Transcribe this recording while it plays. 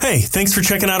Hey, thanks for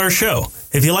checking out our show.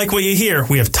 If you like what you hear,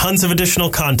 we have tons of additional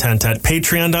content at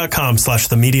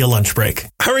patreon.com/themedialunchbreak.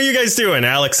 How are you guys doing,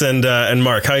 Alex and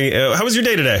Mark? How was your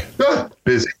day today? Good.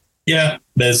 Busy. Yeah,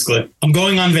 basically. I'm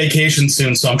going on vacation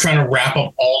soon, so I'm trying to wrap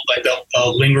up all like the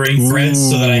lingering threads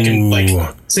so that I can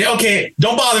say, okay,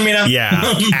 don't bother me now.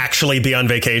 Yeah, actually be on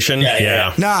vacation.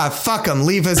 Yeah. Nah, fuck them.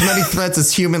 Leave as many threads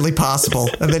as humanly possible,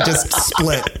 and then just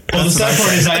split. Well, the sad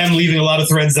part is I am leaving a lot of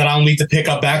threads that I'll need to pick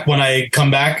up back when I come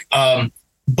back.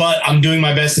 But I'm doing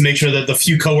my best to make sure that the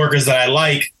few coworkers that I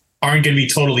like aren't going to be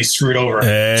totally screwed over.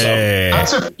 Hey. So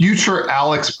that's a future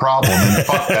Alex problem. And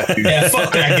fuck that dude. Yeah,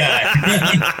 fuck that guy.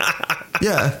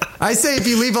 Yeah. I say if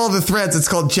you leave all the threads, it's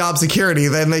called job security.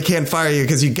 Then they can't fire you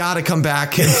because you got to come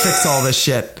back and fix all this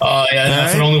shit. Oh, yeah.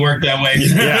 That's right? Only work that way.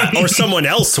 Yeah. Or someone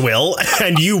else will,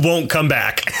 and you won't come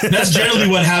back. That's generally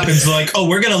what happens. Like, oh,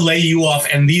 we're going to lay you off,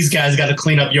 and these guys got to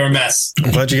clean up your mess. I'm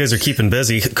glad you guys are keeping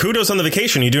busy. Kudos on the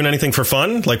vacation. You doing anything for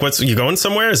fun? Like, you going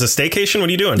somewhere? Is it a staycation? What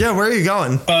are you doing? Yeah, where are you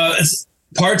going? It's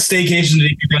part staycation to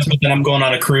decompress, but then I'm going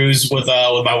on a cruise with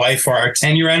my wife for our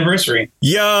 10-year anniversary.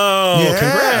 Yo,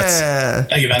 congrats.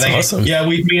 Thank you, man. That's awesome. Yeah,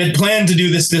 we had planned to do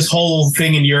this whole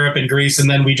thing in Europe and Greece, and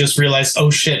then we just realized, oh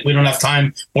shit, we don't have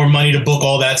time or money to book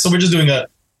all that. So we're just doing a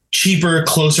cheaper,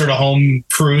 closer to home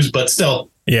cruise, but still.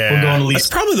 Yeah, we're going to that's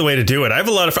probably the way to do it. I've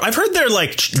heard they're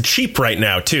like cheap right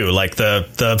now too. Like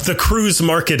the cruise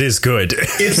market is good.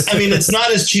 It's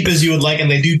not as cheap as you would like, and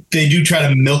they do try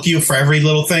to milk you for every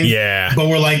little thing. Yeah, but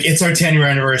we're like, it's our 10-year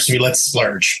anniversary. Let's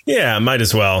splurge. Yeah, might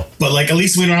as well. But like, at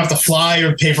least we don't have to fly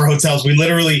or pay for hotels. We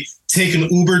literally take an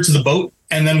Uber to the boat,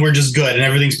 and then we're just good, and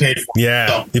everything's paid for. Yeah,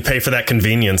 so, you pay for that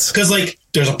convenience. Because like,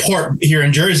 there's a port here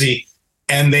in Jersey,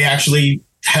 and they actually.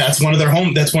 That's one of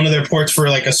their ports for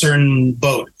like a certain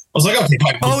boat. I was like, okay.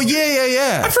 Oh,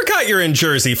 yeah. I forgot you're in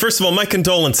Jersey. First of all, my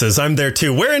condolences. I'm there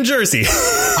too. Where in Jersey?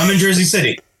 I'm in Jersey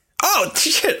City. Oh,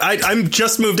 shit. I'm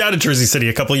just moved out of Jersey City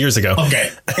a couple years ago.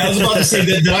 Okay. I was about to say,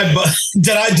 did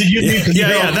you leave?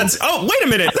 Yeah. Wait a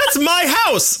minute. That's my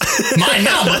house. My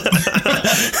house.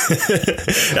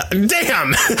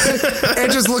 Damn.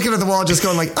 And just looking at the wall, just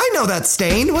going like, I know that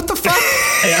stain. What the fuck?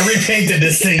 Hey, I repainted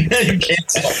this thing. You can't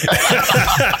tell.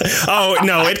 Oh,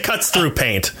 no, it cuts through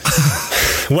paint.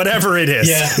 Whatever it is.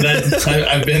 Yeah,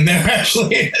 I've been there,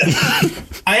 actually.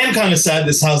 I am kind of sad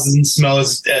this house doesn't smell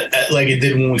as like it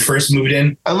did when we first moved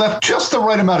in. I left just the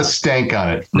right amount of stank on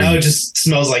it. Now it just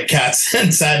smells like cats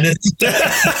and sadness.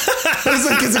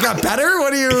 Has it got better?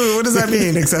 What does that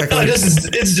mean exactly? No,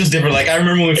 it's just different. Like I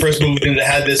remember when we first moved in, it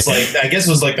had this like, I guess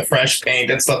it was like the fresh paint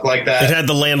and stuff like that. It had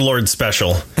the landlord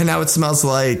special. And now it smells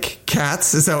like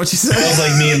cats? Is that what you said? It smells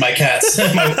like me and my cats.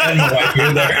 and my wife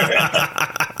here there.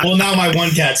 Well, now my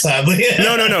one cat, sadly.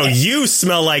 No. You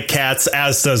smell like cats,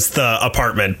 as does the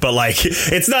apartment. But like,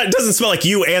 it doesn't smell like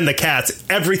you and the cats.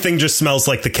 Everything just smells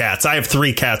like the cats. I have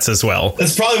 3 cats as well.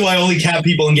 That's probably why only cat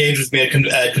people engage with me at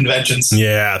conventions.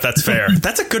 Yeah, that's fair.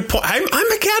 That's a good point. I'm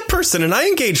a cat person and I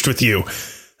engaged with you.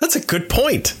 That's a good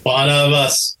point. One of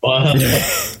us.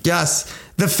 Yes.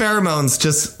 The pheromones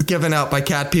just given out by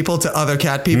cat people to other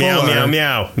cat people. Meow, meow,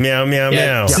 meow. Meow, meow,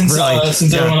 meow.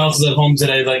 Since everyone else is at home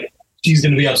today, like, she's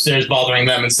going to be upstairs bothering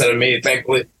them instead of me,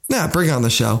 thankfully. Yeah, bring on the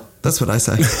show. That's what I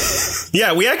say.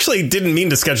 Yeah, we actually didn't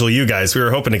mean to schedule you guys. We were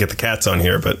hoping to get the cats on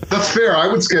here, but... That's fair. I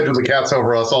would schedule the cats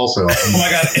over us also. Oh my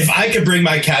God. If I could bring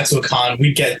my cat to a con,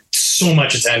 we'd get so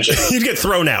much attention. You'd get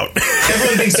thrown out.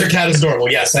 Everyone thinks their cat is adorable.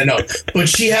 Yes, I know. But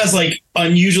she has like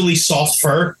unusually soft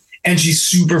fur and she's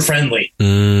super friendly.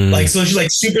 Like, so she's like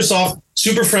super soft,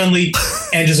 super friendly,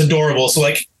 and just adorable. So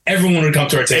like, everyone would come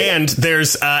to our table. And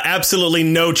there's absolutely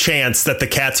no chance that the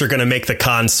cats are going to make the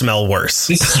con smell worse.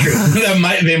 This is true.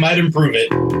 They might improve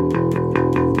it.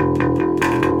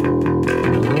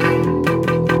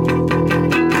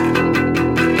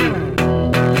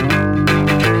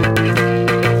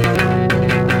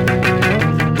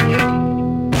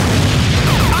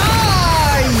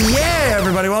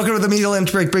 Welcome to the Media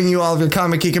Lunch Break, bringing you all of your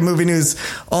comic, geek, and movie news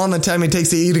all in the time it takes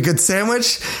to eat a good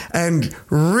sandwich and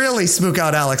really spook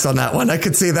out Alex on that one. I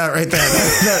could see that right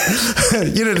there.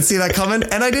 You didn't see that coming,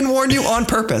 and I didn't warn you on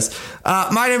purpose.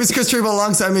 My name is Chris Trebo.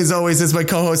 Alongside me, as always, is my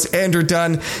co-host, Andrew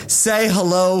Dunn. Say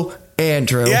hello,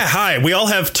 Andrew. Yeah, hi. We all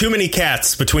have too many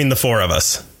cats between the 4 of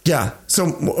us. Yeah, so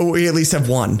we at least have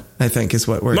 1, I think, is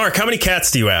what we're... Mark, how many cats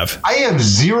do you have? I have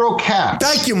 0 cats.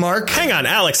 Thank you, Mark. Hang on,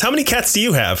 Alex, how many cats do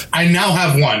you have? I now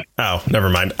have 1. Oh, never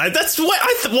mind. That's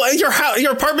what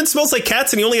your apartment smells like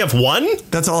cats and you only have 1?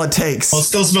 That's all it takes. Well, it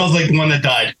still smells like the one that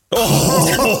died.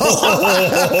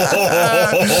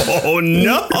 Oh,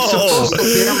 no. You're supposed to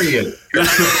bury it. You're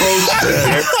supposed to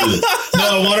bury it. No,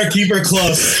 I want to keep her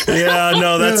close. Yeah,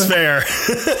 no, that's fair.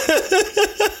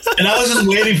 And I was just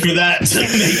waiting for that to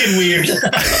make it weird.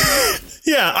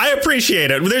 Yeah, I appreciate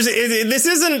it. This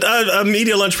isn't a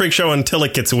media lunch break show until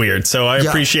it gets weird, so I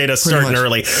appreciate us starting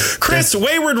early. Chris,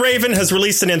 Wayward Raven has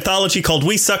released an anthology called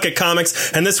We Suck at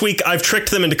Comics, and this week I've tricked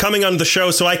them into coming on the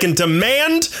show so I can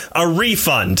demand a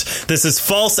refund. This is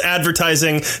false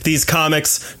advertising. These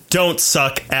comics don't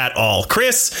suck at all.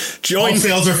 Chris, all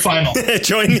sales are final.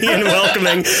 Join me in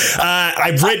welcoming.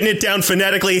 I've written it down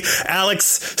phonetically.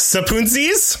 Alex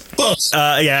Sapunzis. Close.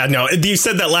 You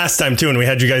said that last time too, and we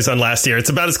had you guys on last year. It's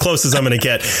about as close as I'm going to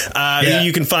get.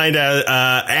 You can find at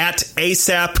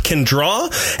ASAP Can Draw,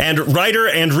 and writer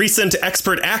and recent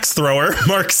expert axe thrower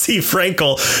Mark C.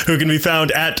 Frankel, who can be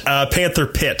found at Panther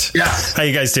Pit. Yes. How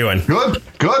you guys doing? Good,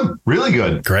 really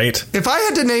good. Great. If I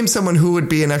had to name someone who would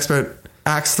be an expert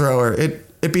axe thrower,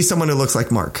 it'd be someone who looks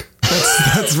like Mark.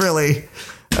 That's really,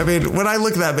 I mean, when I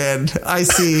look at that man, I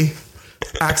see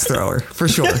axe thrower for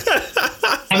sure.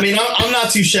 I mean, I'm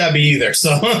not too shabby either, so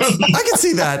I can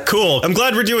see that. Cool. I'm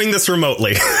glad we're doing this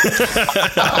remotely for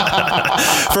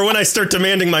when I start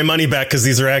demanding my money back, because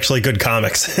these are actually good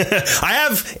comics. I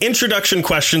have introduction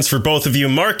questions for both of you.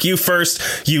 Mark, you first.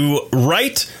 You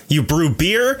write, you brew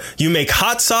beer, you make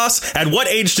hot sauce. At what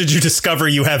age did you discover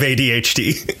you have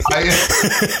ADHD?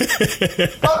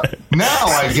 Now,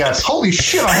 I guess. Holy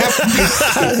shit, I have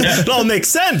It all makes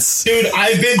sense. dude,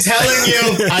 I've been telling you.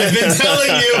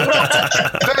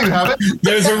 There you have it.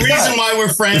 There's a reason why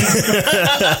we're friends.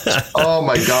 Oh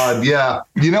my God. Yeah.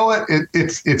 You know what?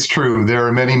 It's true. There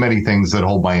are many things that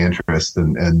hold my interest,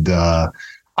 and I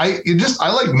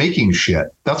like making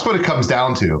shit. That's what it comes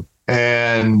down to.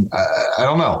 And I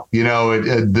don't know,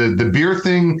 the beer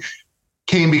thing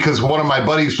came because one of my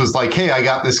buddies was like, "Hey, I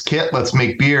got this kit. Let's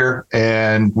make beer."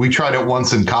 And we tried it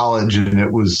once in college and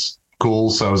it was cool.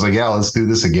 So I was like, yeah, let's do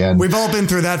this again. We've all been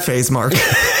through that phase, Mark.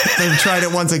 They've tried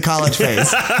it once in college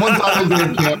phase. One time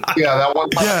in camp. Yeah, that one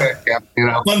time in camp,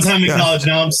 One time in college,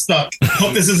 now I'm stuck.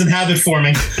 Hope this isn't habit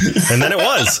forming. And then it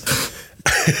was.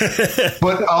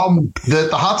 But the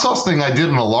hot sauce thing I did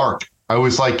in a lark. I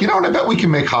was like, I bet we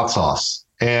can make hot sauce.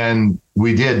 And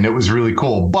we did, and it was really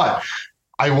cool. But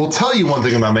I will tell you one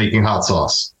thing about making hot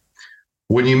sauce.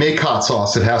 When you make hot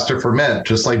sauce, it has to ferment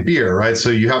just like beer, right?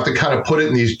 So you have to kind of put it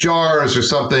in these jars or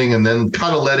something and then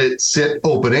kind of let it sit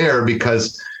open air,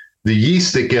 because the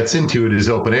yeast that gets into it is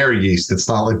open air yeast. It's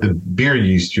not like the beer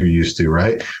yeast you're used to,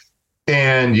 right?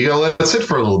 And you got to let it sit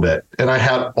for a little bit. And I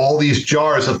had all these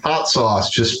jars of hot sauce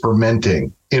just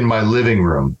fermenting in my living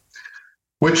room,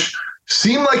 which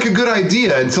seemed like a good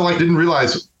idea until I didn't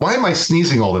realize, why am I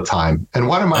sneezing all the time? And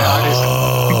why do my eyes?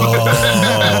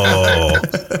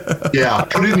 Yeah,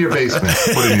 put it in your basement.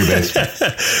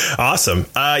 Awesome.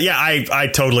 I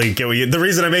totally get what you. The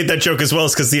reason I made that joke as well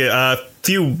is because a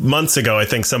few months ago, I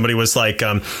think somebody was like,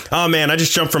 "Oh man, I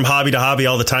just jump from hobby to hobby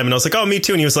all the time," and I was like, "Oh, me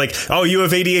too." And he was like, "Oh, you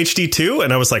have ADHD too?"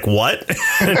 And I was like, "What?"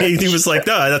 And he was like,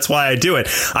 "No, that's why I do it.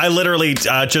 I literally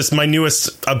just my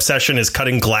newest obsession is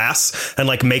cutting glass and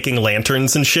like making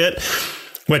lanterns and shit."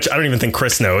 Which I don't even think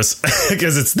Chris knows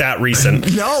because it's that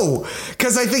recent. No,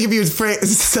 because I think if you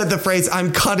said the phrase,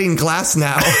 "I'm cutting glass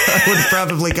now," I would have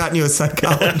probably gotten you a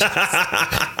psychologist.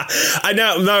 I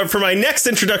know. For my next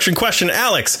introduction question,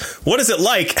 Alex, what is it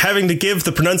like having to give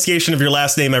the pronunciation of your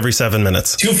last name every 7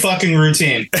 minutes? Too fucking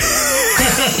routine.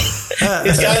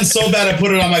 It's gotten so bad I put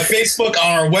it on my Facebook,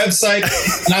 on our website,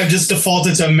 and I've just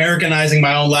defaulted to Americanizing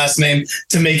my own last name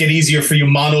to make it easier for you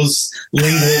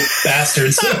monolingual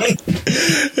bastards.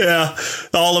 Yeah,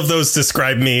 all of those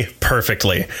describe me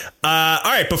perfectly. All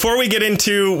right, before we get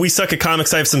into We Suck at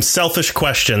Comics, I have some selfish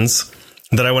questions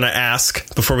that I want to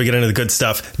ask before we get into the good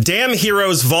stuff. Damn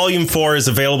Heroes Volume 4 is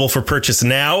available for purchase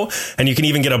now, and you can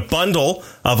even get a bundle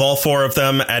of all 4 of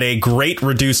them at a great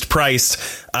reduced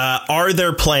price. Are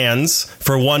there plans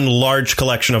for one large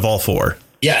collection of all 4?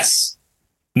 Yes.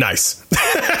 Nice.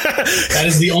 That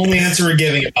is the only answer we're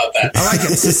giving about that. I like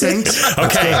it. Succinct.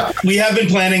 Okay. We have been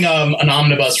planning an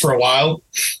omnibus for a while.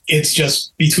 It's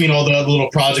just between all the other little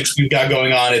projects we've got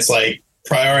going on, it's like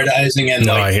prioritizing and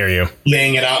I hear you.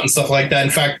 Laying it out and stuff like that.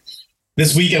 In fact,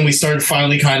 this weekend we started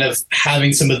finally kind of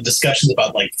having some of the discussions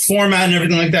about like format and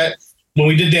everything like that. When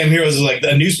we did Damn Heroes, it was like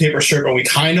a newspaper strip, but we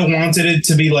kind of wanted it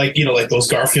to be like, like those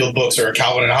Garfield books or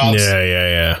Calvin and Hobbes.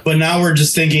 Yeah. But now we're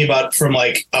just thinking about from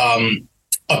like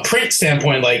a print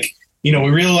standpoint, like, we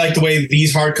really like the way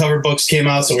these hardcover books came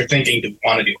out. So we're thinking, do we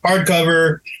want to do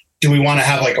hardcover? Do we want to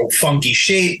have like a funky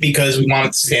shape because we want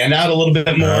it to stand out a little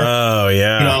bit more? Oh,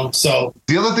 yeah. So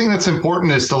the other thing that's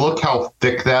important is to look how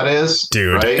thick that is,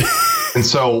 dude. Right? And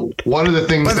so one of the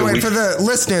things. By the way, for the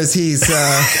listeners, he's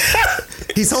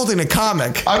holding a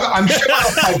comic. I'm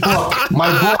showing off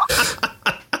my book.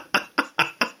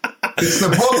 It's the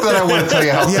book that I want to tell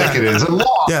you how thick it is. And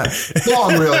long. Yeah.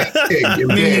 Long, really. Big, I mean,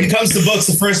 when it comes to books,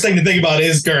 the first thing to think about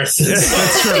is girth.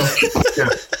 That's true. Yeah.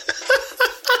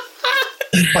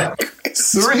 But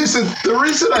the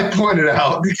reason I pointed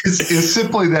out is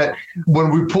simply that when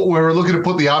we're looking to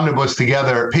put the omnibus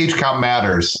together, page count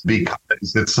matters, because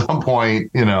at some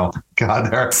point,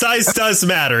 size does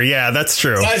matter. Yeah, that's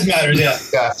true. Size matters. Yeah.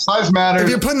 Yeah. Size matters. If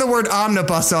you're putting the word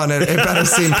omnibus on it, it better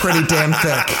seem pretty damn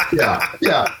thick. Yeah.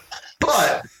 Yeah.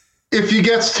 But if it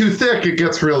gets too thick, it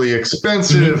gets really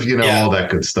expensive, all that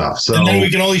good stuff. So and then we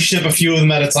can only ship a few of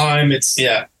them at a time.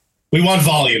 We want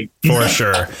volume. For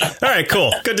sure. All right,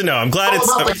 cool. Good to know. I'm glad it's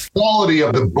about the quality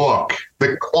of the book.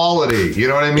 The quality, you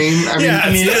know what I mean? I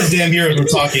mean, it is damn heroes we're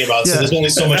talking about, so there's only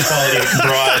so much quality it can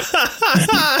provide.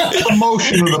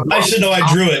 Emotion of the book. I should know I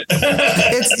drew it.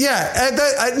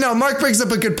 No, Mark brings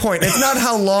up a good point. It's not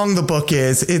how long the book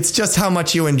is, it's just how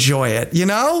much you enjoy it, You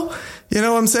know what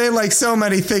I'm saying? Like so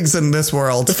many things in this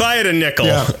world. If I had a nickel.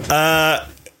 Yeah.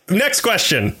 Next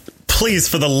question. Please,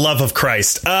 for the love of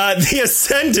Christ. The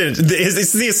Ascendant,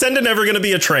 is the Ascendant ever going to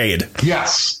be a trade?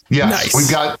 Yes. Nice.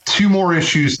 We've got 2 more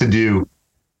issues to do,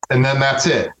 and then that's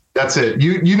it.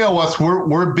 You know us.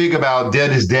 We're big about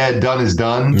dead is dead, done is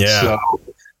done. Yeah. So,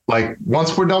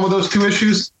 once we're done with those 2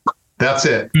 issues, that's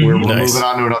it. We're moving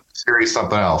on to another series,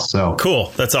 something else. So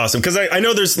cool. That's awesome. Because I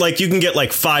know there's you can get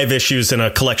 5 issues in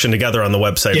a collection together on the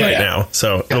website now.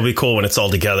 So it'll be cool when it's all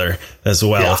together as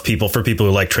well. Yeah. For people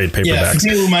who like trade paperbacks. Yeah, for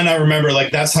people who might not remember,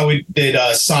 that's how we did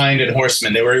Signed and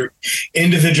Horseman. They were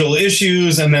individual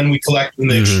issues, and then we collect them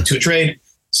to a trade.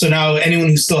 So now anyone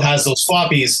who still has those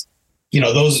floppies,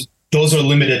 those are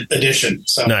limited edition.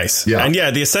 So nice. Yeah. And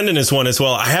the Ascendant is one as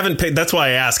well. I haven't paid. That's why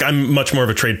I ask. I'm much more of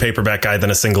a trade paperback guy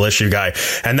than a single issue guy.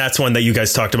 And that's one that you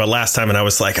guys talked about last time. And I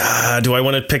was like, do I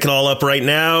want to pick it all up right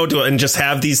now? And just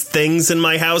have these things in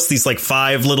my house, these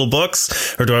 5 little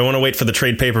books, or do I want to wait for the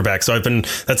trade paperback? So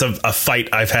that's a fight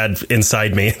I've had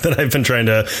inside me that I've been trying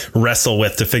to wrestle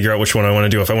with to figure out which one I want to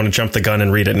do. If I want to jump the gun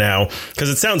and read it now, because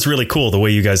it sounds really cool the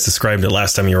way you guys described it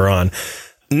last time you were on.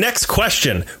 Next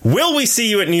question. Will we see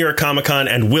you at New York Comic Con,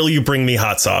 and will you bring me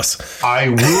hot sauce? I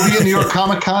will be at New York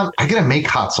Comic Con. I'm going to make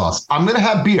hot sauce. I'm going to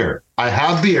have beer. I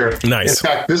have beer. Nice. In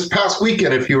fact, this past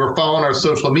weekend, if you were following our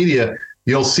social media,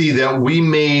 you'll see that we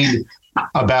made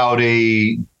about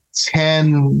a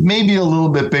 10, maybe a little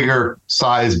bit bigger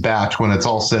size batch when it's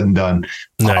all said and done.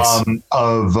 Nice.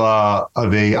 Of a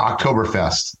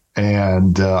Oktoberfest.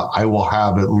 And I will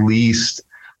have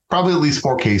probably at least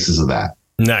 4 cases of that.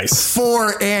 Nice.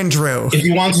 For Andrew. If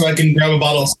you want to, I can grab a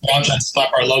bottle of scotch and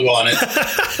slap our logo on it.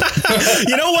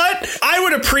 You know what? I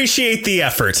would appreciate the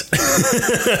effort.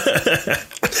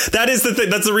 That is the thing.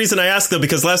 That's the reason I asked, though,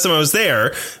 because last time I was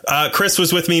there, Chris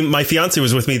was with me. My fiance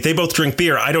was with me. They both drink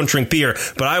beer. I don't drink beer,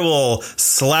 but I will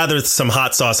slather some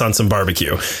hot sauce on some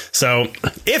barbecue. So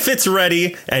if it's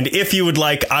ready and if you would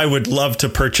like, I would love to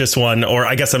purchase one, or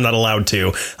I guess I'm not allowed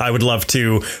to. I would love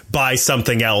to buy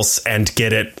something else and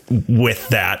get it with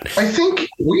that. I think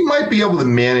we might be able to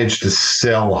manage to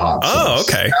sell hot sauce. Oh,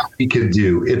 okay. That we could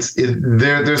do. There's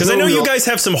because I know you guys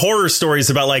have some horror stories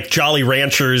about Jolly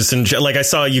Ranchers, and I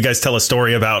saw you guys tell a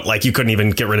story about you couldn't even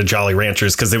get rid of Jolly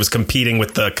Ranchers because it was competing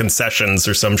with the concessions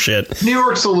or some shit. New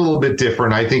York's a little bit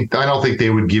different. I don't think they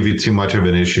would give you too much of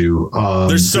an issue.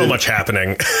 There's so much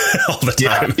happening all the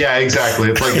time. Yeah,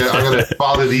 exactly. It's I'm going to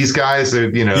bother these guys. Yeah,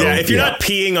 if you're not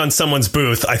peeing on someone's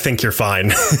booth, I think you're fine.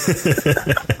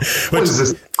 What is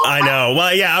this? I know.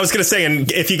 Well, yeah, I was going to say,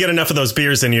 and if you get enough of those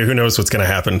beers in you, who knows what's going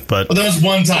to happen. But there was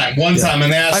one time, and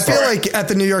they asked I feel like at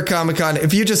the New York Comic Con,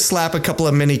 if you just slap a couple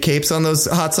of mini capes on those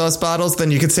hot sauce bottles,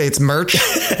 then you could say it's merch,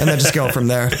 and then just go from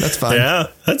there. That's fine. Yeah,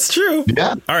 that's true.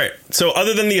 Yeah. All right. So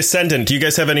other than the Ascendant, do you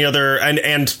guys have any other,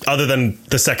 and other than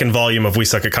the second volume of We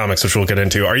Suck at Comics, which we'll get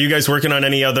into, are you guys working on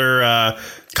any other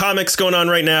comics going on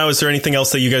right now? Is there anything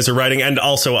else that you guys are writing? And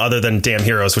also other than Damn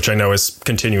Heroes, which I know is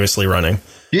continuously running.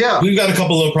 Yeah, we've got a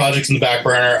couple of projects in the back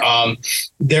burner.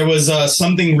 There was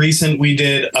something recent we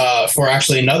did for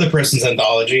actually another person's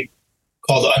anthology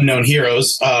called Unknown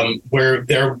Heroes, where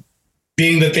they're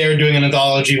doing an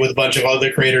anthology with a bunch of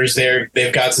other creators.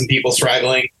 They've got some people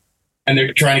straggling, and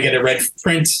they're trying to get a red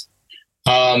print.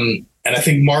 And I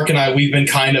think Mark and we've been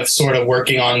kind of sort of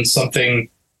working on something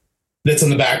that's in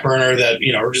the back burner that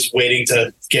we're just waiting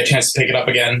to get a chance to pick it up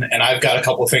again. And I've got a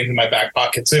couple of things in my back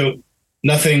pocket too.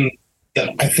 Nothing that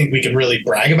I think we can really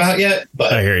brag about yet.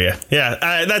 But I hear you.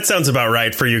 Yeah, that sounds about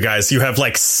right for you guys. You have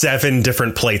like 7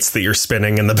 different plates that you're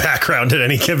spinning in the background at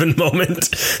any given moment.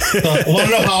 Want to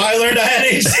know how I learned I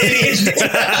had ADHD?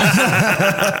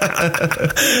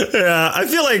 Yeah, I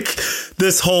feel like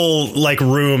this whole like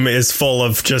room is full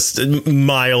of just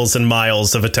miles and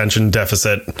miles of attention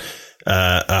deficit,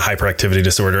 hyperactivity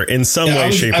disorder in some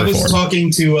way, shape, or form. I was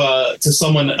talking to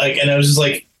someone like, and I was just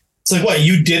like, it's like, what,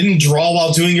 you didn't draw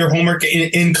while doing your homework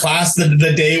in class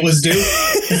the day it was due?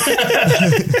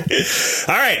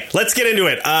 All right, let's get into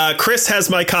it. Chris has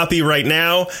my copy right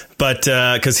now, but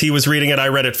because he was reading it, I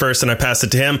read it first and I passed it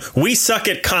to him. We Suck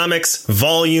at Comics,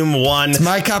 Volume 1. It's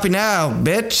my copy now,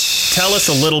 bitch. Tell us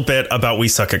a little bit about We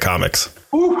Suck at Comics.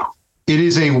 Ooh. It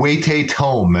is a Wayward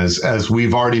tome, as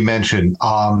we've already mentioned.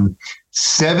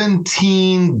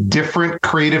 17 different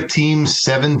creative teams,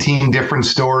 17 different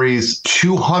stories,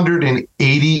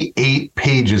 288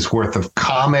 pages worth of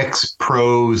comics,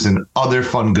 prose, and other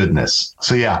fun goodness.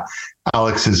 So yeah,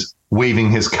 Alex is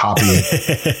waving his copy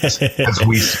as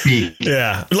we speak.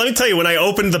 Yeah. Let me tell you, when I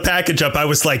opened the package up, I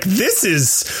was like, this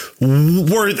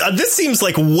seems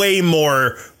like way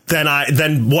more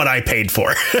than what I paid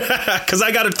for, because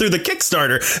I got it through the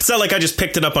Kickstarter. It's not like I just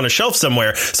picked it up on a shelf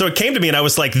somewhere. So it came to me and I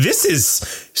was like, this is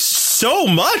so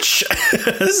much.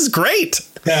 This is great.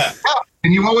 Yeah.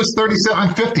 And you owe us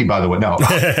 $37.50, by the way. No.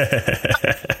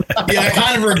 Yeah, I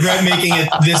kind of regret making it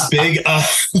this big.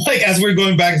 Like, as we're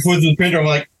going back and forth with the printer, I'm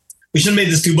like, we should have made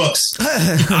this 2 books.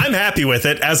 I'm happy with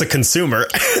it as a consumer.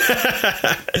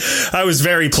 I was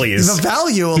very pleased. The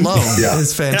value alone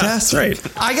is fantastic. Yeah, right.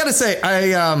 I gotta say,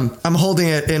 I'm holding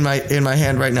it in my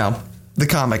hand right now, the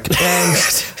comic, and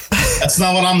that's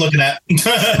not what I'm looking at.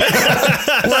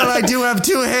 well, I do have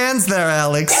 2 hands there,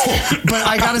 Alex. But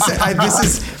I gotta say,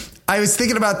 I was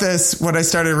thinking about this when I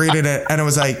started reading it, and it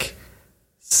was like,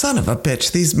 son of a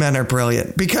bitch, these men are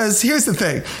brilliant. Because here's the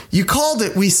thing. You called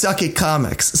it We Suck at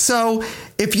Comics. So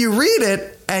if you read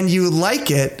it and you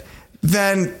like it,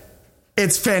 then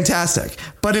it's fantastic.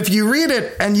 But if you read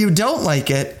it and you don't like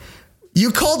it,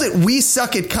 you called it We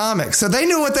Suck at Comics. So they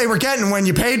knew what they were getting when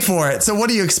you paid for it. So what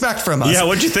do you expect from us? Yeah,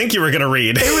 what'd you think you were going to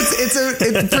read?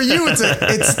 For you,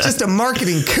 it's just a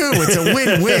marketing coup. It's a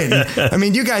win-win. I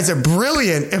mean, you guys are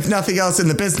brilliant, if nothing else, in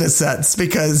the business sense,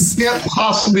 because you can't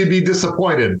possibly be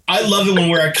disappointed. I love it when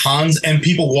we're at cons and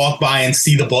people walk by and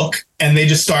see the book and they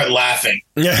just start laughing.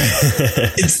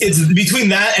 It's between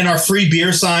that and our free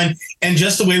beer sign and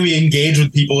just the way we engage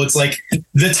with people. It's like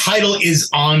the title is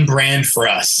on brand for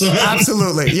us.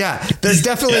 Absolutely. Yeah. There's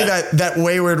definitely that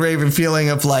Wayward Raven feeling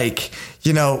of like,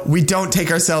 you know, we don't take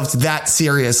ourselves that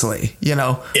seriously, you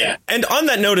know? Yeah. And on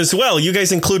that note as well, you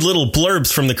guys include little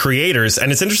blurbs from the creators,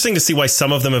 and it's interesting to see why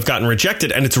some of them have gotten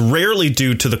rejected, and it's rarely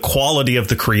due to the quality of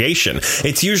the creation.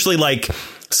 It's usually like,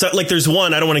 so like there's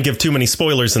one, I don't want to give too many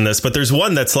spoilers in this, but there's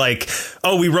one that's like,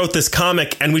 oh, we wrote this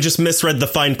comic and we just misread the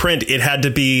fine print. It had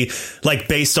to be like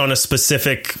based on a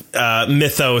specific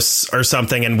mythos or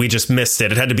something, and we just missed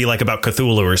it. It had to be like about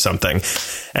Cthulhu or something.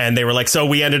 And they were like, so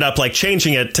we ended up like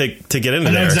changing it to get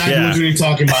into there. Exactly what you're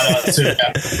talking about. Too.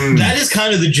 That is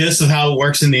kind of the gist of how it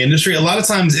works in the industry. A lot of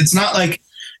times it's not like,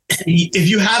 if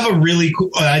you have a really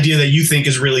cool idea that you think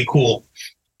is really cool,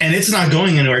 and it's not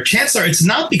going anywhere, chances are it's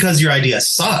not because your idea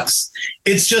sucks.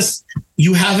 It's just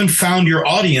you haven't found your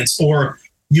audience, or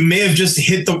you may have just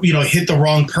hit the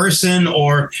wrong person,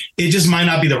 or it just might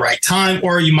not be the right time,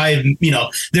 or you might,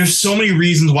 there's so many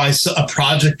reasons why a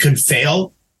project could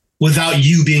fail without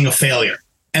you being a failure.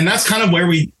 And that's kind of where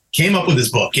we came up with this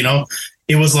book.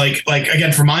 It was like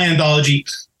again, for my anthology,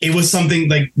 it was something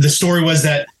like the story was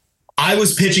that I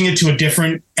was pitching it to a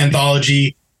different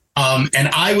anthology. And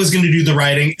I was going to do the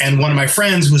writing, and one of my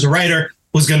friends who's a writer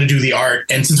was going to do the art.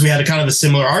 And since we had a kind of a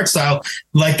similar art style,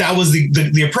 like that was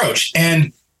the approach.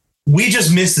 And we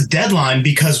just missed the deadline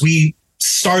because we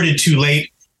started too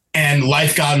late and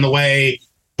life got in the way.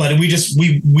 But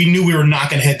we knew we were not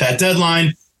going to hit that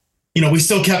deadline. We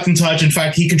still kept in touch. In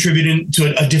fact, he contributed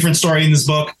to a different story in this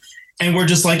book. And we're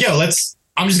just like,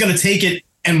 I'm just going to take it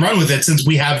and run with it, since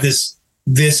we have this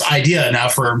idea now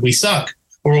for We Suck,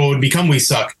 or what would become We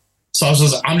Suck. So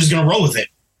I'm just going to roll with it,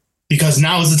 because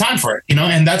now is the time for it,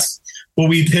 and that's what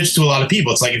we pitched to a lot of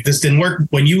people. It's like, if this didn't work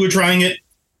when you were trying it,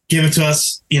 give it to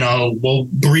us, we'll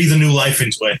breathe a new life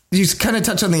into it. You kind of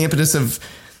touch on the impetus of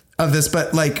this,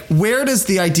 but like, where does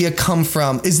the idea come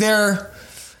from?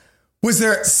 Was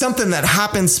there something that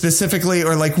happened specifically,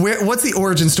 or like, what's the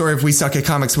origin story of We Suck at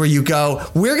Comics, where you go,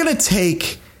 we're going to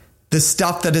take the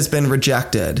stuff that has been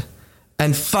rejected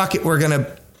and fuck it, we're going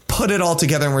to put it all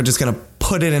together and we're just going to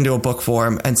put it into a book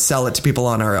form and sell it to people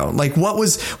on our own? Like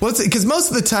what's because most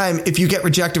of the time, if you get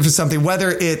rejected for something,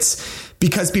 whether it's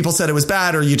because people said it was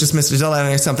bad or you just missed a deadline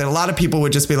or something, a lot of people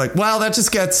would just be like, well, that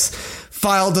just gets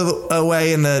filed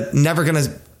away in the never going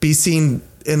to be seen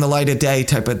in the light of day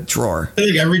type of drawer. I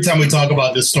think every time we talk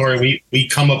about this story, we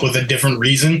come up with a different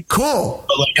reason. Cool.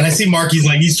 But and I see Mark,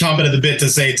 he's chomping at the bit to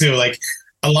say too, like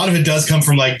a lot of it does come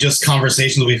from just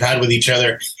conversations we've had with each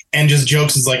other and just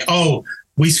jokes. Is like, oh,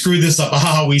 we screwed this up.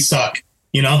 Ah, we suck.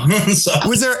 So.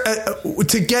 Was there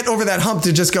to get over that hump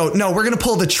to just go, no, we're going to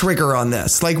pull the trigger on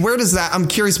this? Like, where does that, I'm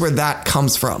curious where that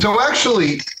comes from. So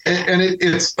actually, and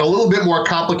it's a little bit more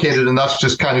complicated than us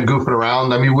just kind of goofing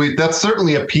around. I mean, that's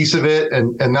certainly a piece of it.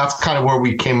 And that's kind of where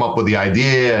we came up with the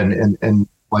idea and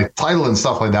like title and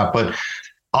stuff like that. But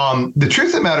the truth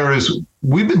of the matter is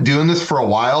we've been doing this for a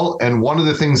while. And one of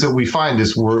the things that we find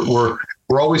is we're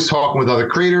always talking with other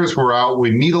creators. We're out,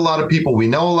 we meet a lot of people. We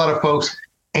know a lot of folks,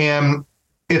 and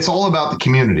it's all about the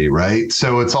community, right?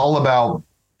 So it's all about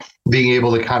being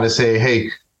able to kind of say,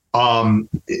 hey,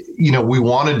 we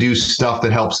want to do stuff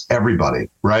that helps everybody,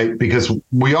 right? Because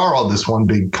we are all this one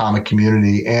big comic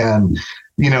community, and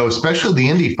especially the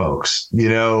indie folks,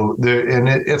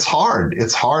 it's hard.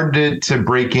 It's hard to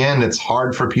break in. It's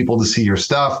hard for people to see your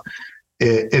stuff.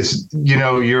 It's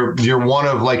you're one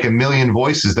of like a million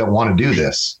voices that want to do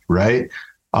this, right?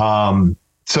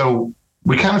 So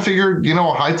we kind of figured,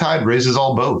 high tide raises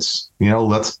all boats.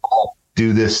 Let's all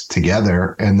do this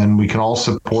together, and then we can all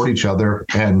support each other.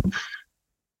 And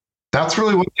that's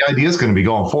really what the idea is going to be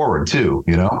going forward too,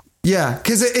 Yeah,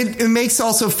 because it makes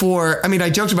also for, I mean, I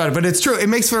joked about it, but it's true. It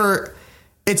makes for,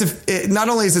 not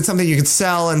only is it something you could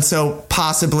sell and so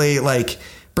possibly like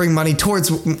bring money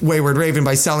towards Wayward Raven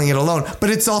by selling it alone,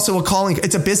 but it's also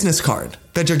it's a business card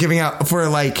that you're giving out for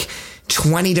like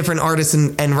 20 different artists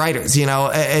and writers.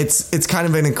 It's kind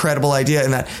of an incredible idea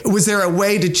in that. Was there a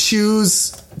way to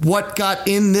choose what got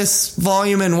in this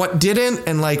volume and what didn't?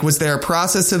 And was there a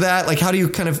process to that? Like, how do you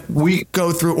kind of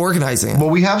go through organizing it? Well,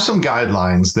 we have some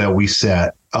guidelines that we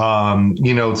set.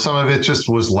 Some of it just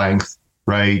was length,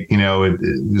 right?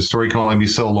 The story can only be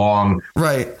so long.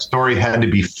 Right. The story had to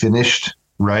be finished,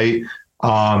 right?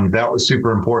 That was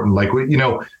super important.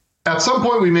 At some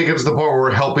point, we make it to the point where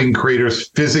we're helping creators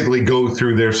physically go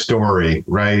through their story,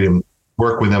 right, and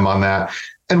work with them on that.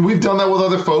 And we've done that with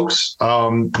other folks.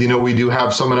 We do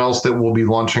have someone else that will be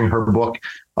launching her book,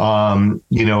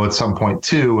 at some point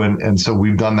too. And so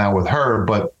we've done that with her.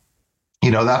 But,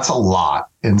 that's a lot.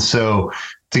 And so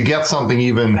to get something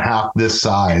even half this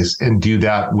size and do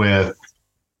that with,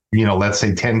 let's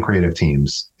say 10 creative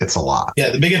teams, it's a lot.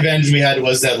 Yeah, the big advantage we had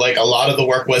was that a lot of the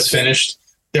work was finished.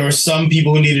 There were some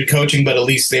people who needed coaching, but at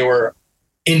least they were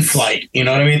in flight. You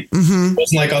know what I mean? Mm-hmm. It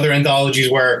wasn't like other anthologies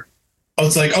where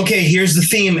it's like, okay, here's the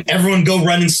theme. Everyone go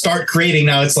run and start creating.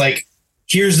 Now it's like,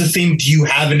 here's the theme. Do you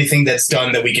have anything that's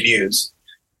done that we could use?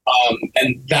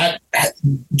 And that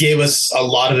gave us a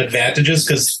lot of advantages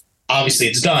because obviously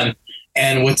it's done.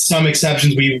 And with some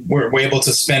exceptions, we were able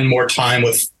to spend more time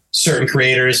with certain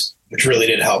creators, which really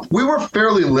did help. We were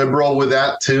fairly liberal with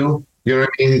that too. You know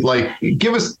what I mean?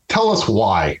 Tell us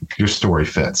why your story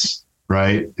fits,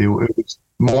 right? It was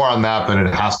more on that than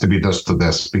it has to be just to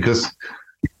this, because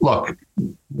look,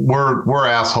 we're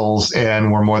assholes,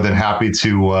 and we're more than happy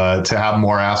to have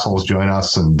more assholes join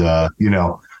us. And we're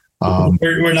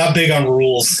not big on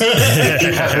rules.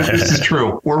 Yeah, this is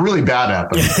true. We're really bad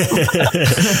at them.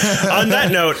 On that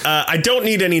note, I don't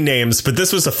need any names, but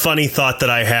this was a funny thought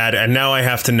that I had, and now I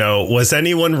have to know: was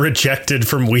anyone rejected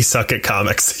from We Suck at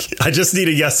Comics? I just need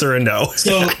a yes or a no.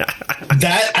 So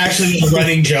that actually is a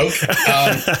running joke.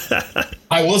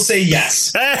 I will say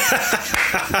yes,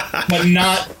 but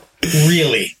not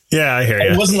really. Yeah, I hear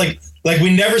you. It wasn't like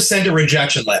we never sent a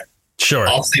rejection letter. Sure,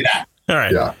 I'll say that. All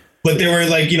right. Yeah. But there were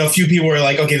a few people were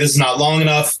like, okay, this is not long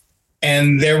enough.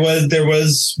 And there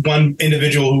was one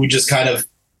individual who just didn't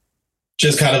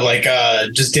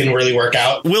really work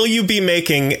out. Will you be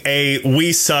making a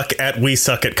We Suck at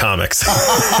Comics?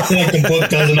 I feel like the book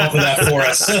does enough of that for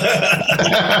us.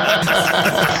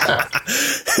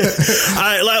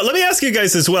 Let me ask you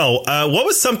guys as well. What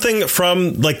was something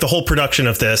from the whole production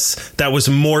of this that was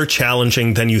more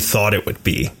challenging than you thought it would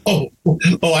be? Oh,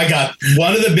 I got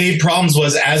one of the big problems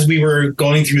was as we were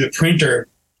going through the printer.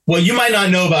 Well, you might not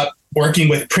know about working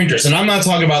with printers, and I'm not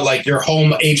talking about your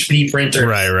home HP printer.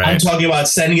 Right. I'm talking about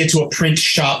sending it to a print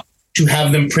shop to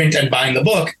have them print and buying the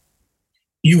book.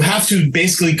 You have to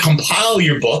basically compile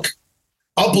your book,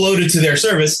 upload it to their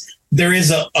service. There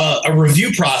is a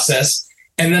review process.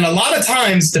 And then a lot of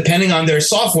times, depending on their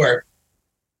software,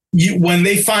 when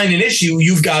they find an issue,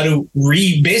 you've got to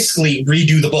basically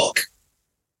redo the book.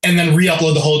 and then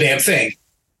re-upload the whole damn thing.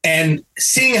 And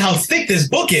seeing how thick this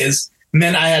book is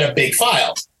meant I had a big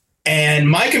file. And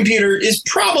my computer is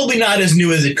probably not as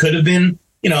new as it could have been,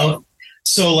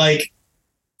 So like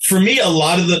for me, a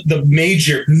lot of the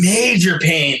major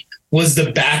pain was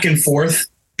the back and forth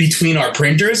between our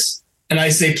printers. And I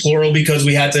say plural because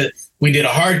we did a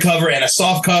hardcover and a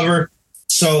soft cover.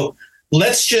 So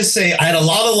let's just say I had a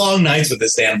lot of long nights with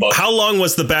this damn book. How long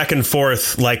was the back and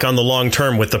forth, like on the long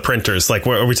term with the printers? Like,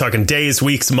 are we talking days,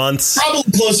 weeks, months?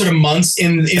 Probably closer to months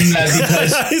in that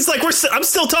because he's like, I'm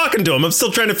still talking to him. I'm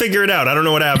still trying to figure it out. I don't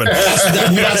know what happened.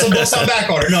 We got some books on back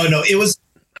order. No,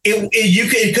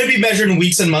 it could be measured in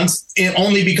weeks and months,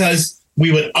 only because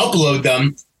we would upload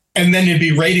them. And then it'd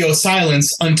be radio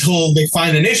silence until they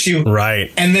find an issue.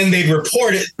 Right. And then they'd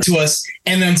report it to us.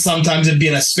 And then sometimes it'd be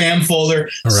in a spam folder.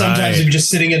 Right. Sometimes it'd be just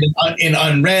sitting in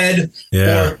unread.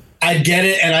 Yeah. Or I'd get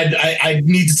it and I'd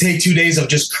need to take 2 days of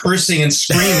just cursing and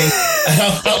screaming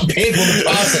how painful the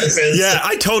process is. Yeah,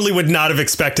 I totally would not have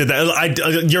expected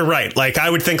that. You're right. Like, I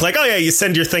would think like, oh, yeah, you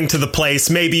send your thing to the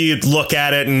place. Maybe you'd look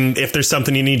at it. And if there's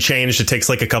something you need changed, it takes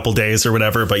like a couple days or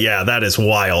whatever. But yeah, that is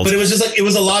wild. But it was just like, it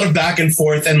was a lot of back and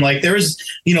forth. And like, there was,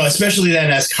 especially then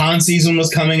as con season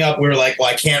was coming up, we were like, well,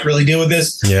 I can't really deal with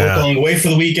this. Yeah. We're going away for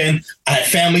the weekend. I had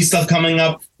family stuff coming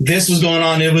up. This was going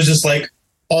on. It was just like,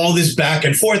 all this back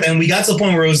and forth. And we got to the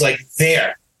point where it was like,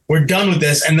 we're done with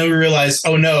this. And then we realized,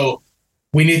 oh no,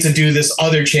 we need to do this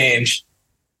other change.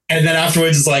 And then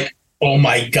afterwards it's like, oh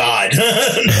my God.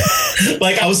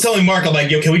 Like I was telling Mark, I'm like,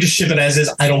 yo, can we just ship it as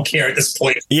is? I don't care at this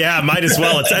point. Yeah, might as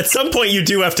well. At some point you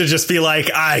do have to just be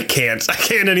like, I can't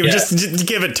anymore. Yeah. Just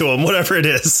give it to him, whatever it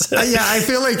is. Yeah, I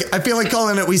feel like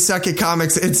calling it We Suck at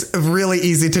Comics. It's really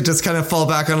easy to just kind of fall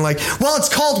back on like, well, it's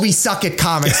called We Suck at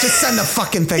Comics. Just send the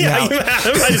fucking thing out.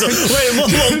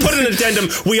 We'll put an addendum.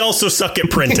 We also suck at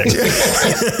printing.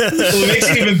 What makes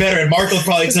it even better, and Mark will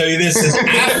probably tell you this, is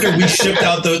after we shipped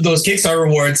out those Kickstarter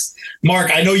rewards,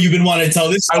 Mark, I know you've been wanting to tell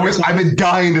this. I've been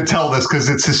dying to tell this because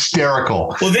it's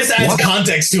hysterical. Well, this adds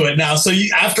context to it now. So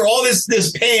after all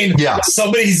this pain,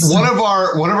 somebody's one of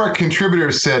our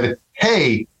contributors said,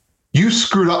 "Hey, you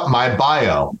screwed up my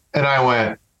bio," and I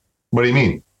went, "What do you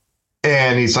mean?"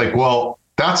 And he's like, "Well,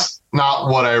 that's not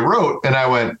what I wrote." And I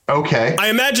went, "Okay." I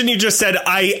imagine you just said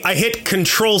I hit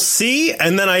Control C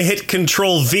and then I hit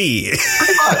Control V.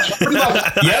 Pretty much.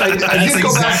 Yeah, I did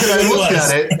go back and I looked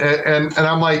at it and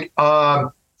I'm like,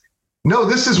 no,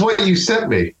 this is what you sent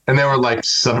me. And they were like,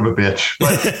 son of a bitch.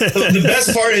 But the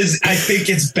best part is I think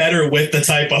it's better with the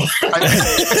typo.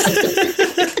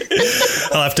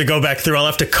 I'll have to go back through. I'll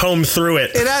have to comb through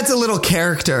it. It adds a little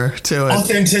character to it.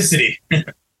 Authenticity.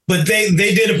 But they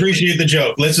did appreciate the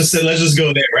joke. Let's just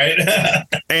go there, right?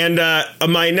 And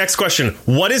my next question: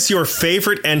 what is your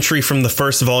favorite entry from the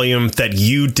first volume that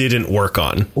you didn't work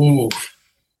on? Ooh,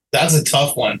 that's a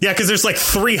tough one. Yeah, because there's like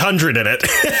 300 in it.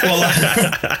 Well,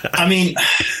 I mean,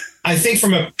 I think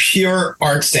from a pure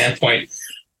art standpoint,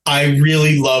 I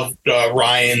really loved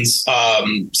Ryan's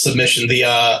submission,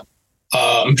 the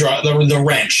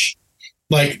wrench.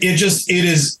 Like it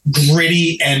is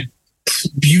gritty and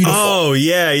beautiful. Oh,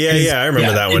 yeah. I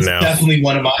remember that one now. Definitely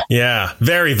one of mine. Yeah,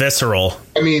 very visceral.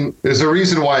 I mean, there's a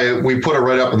reason why we put it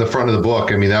right up in the front of the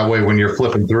book. I mean, that way when you're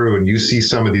flipping through and you see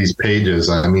some of these pages,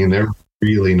 I mean, they're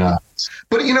really nuts.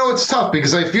 But, it's tough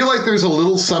because I feel like there's a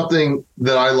little something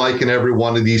that I like in every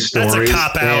one of these stories. That's a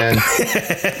cop-out. And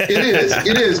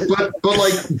it is.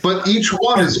 But each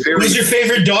one is very... Who's your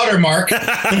favorite daughter, Mark? He's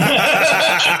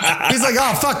like,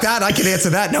 oh, fuck that. I can answer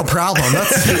that. No problem.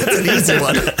 That's an easy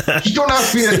one. Just don't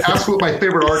ask me to ask what my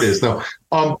favorite art is. No.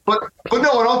 But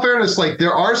no, in all fairness, like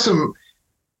there are some...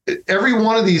 Every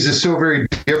one of these is so very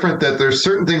different that there's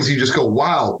certain things you just go,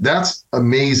 wow, that's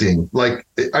amazing. Like,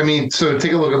 I mean, so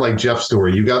take a look at like Jeff's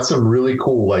story. You got some really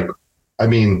cool, like, I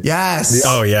mean, yes.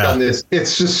 Oh yeah.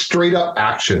 It's just straight up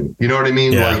action. You know what I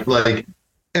mean? Yeah. Like,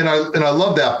 and I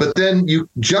love that. But then you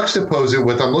juxtapose it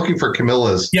with, I'm looking for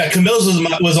Camilla's. Yeah. Camilla's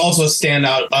was also a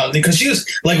standout because she was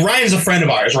like, Ryan's a friend of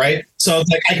ours. Right. So it's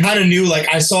like, I kind of knew, like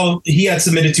I saw he had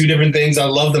submitted 2 different things. I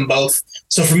love them both.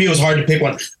 So for me, it was hard to pick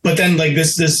one. But then like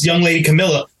this young lady,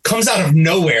 Camilla, comes out of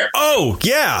nowhere. Oh,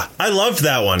 yeah. I loved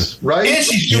that one. Right. And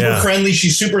she's super friendly.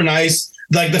 She's super nice.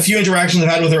 Like the few interactions I've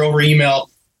had with her over email,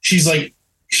 she's like,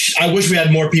 I wish we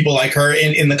had more people like her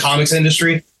in the comics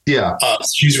industry. Yeah.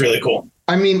 She's really cool.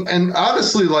 I mean, and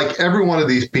honestly, like every one of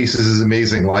these pieces is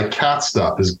amazing. Like Cat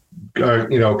stuff is,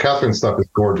 Catherine's stuff is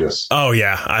gorgeous. Oh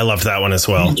yeah, I loved that one as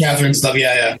well. Catherine's stuff,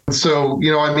 yeah. So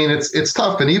I mean, it's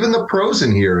tough, and even the prose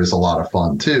in here is a lot of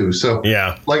fun too. So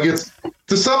yeah, like it's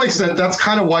to some extent, that's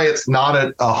kind of why it's not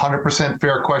a 100%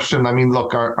 fair question. I mean,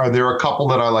 look, are there a couple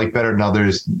that I like better than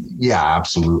others? Yeah,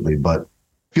 absolutely. But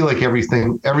I feel like every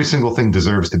single thing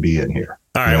deserves to be in here.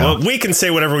 All right. Well, we can say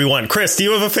whatever we want. Chris, do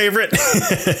you have a favorite?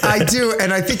 I do,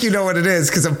 and I think you know what it is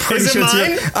because I'm pretty sure.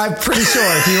 I'm pretty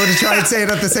sure. Do you want to try and say it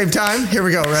at the same time? Here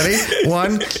we go. Ready?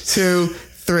 1, 2,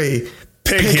 3.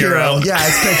 Pig Hero. Yeah,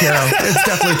 it's Pig Hero. It's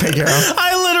definitely Pig Hero.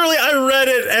 I read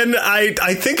it, and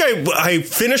I think I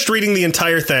finished reading the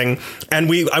entire thing,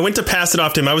 and I went to pass it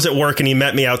off to him. I was at work, and he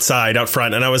met me out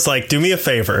front, and I was like, do me a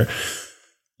favor.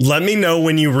 Let me know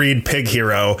when you read Pig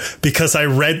Hero, because I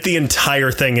read the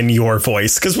entire thing in your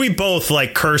voice, because we both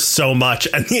like curse so much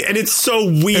and it's so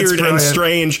weird and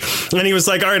strange. And he was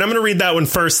like, all right, I'm going to read that one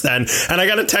first then. And I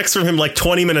got a text from him like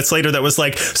 20 minutes later that was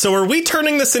like, so are we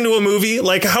turning this into a movie?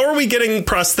 Like, how are we getting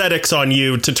prosthetics on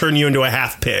you to turn you into a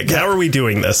half pig? How are we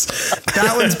doing this?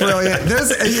 That one's brilliant.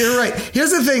 You're right.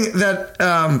 Here's the thing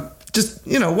that, just,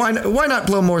 why not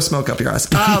blow more smoke up your ass?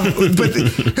 But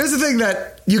here's the thing that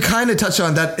you kind of touched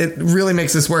on that it really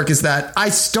makes this work is that I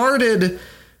started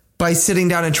by sitting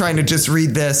down and trying to just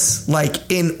read this like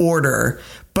in order.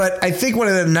 But I think one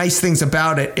of the nice things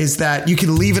about it is that you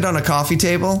can leave it on a coffee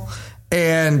table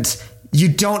and you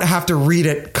don't have to read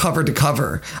it cover to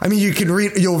cover. I mean,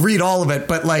 you'll read all of it,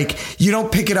 but like you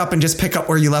don't pick it up and just pick up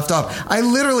where you left off. I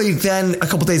literally then a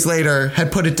couple days later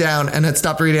had put it down and had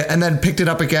stopped reading it and then picked it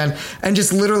up again and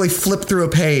just literally flipped through a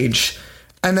page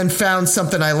and then found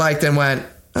something I liked and went,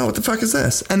 oh, what the fuck is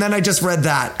this? And then I just read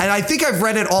that. And I think I've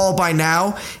read it all by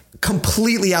now,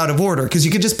 completely out of order, because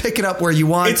you can just pick it up where you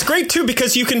want. It's great too,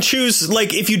 because you can choose,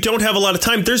 like, if you don't have a lot of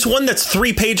time, there's one that's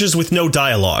 3 pages with no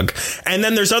dialogue, and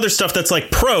then there's other stuff that's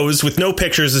like prose with no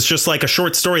pictures. It's just like a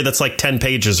short story that's like 10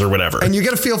 pages or whatever, and you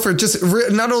get a feel for just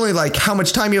not only like how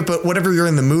much time you have, but whatever you're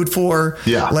in the mood for.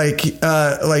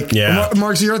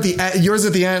 Mark's, you're at yours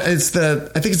at the end.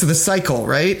 I think it's the cycle,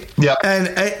 right? Yeah,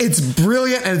 and it's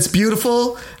brilliant and it's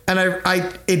beautiful, and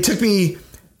it took me,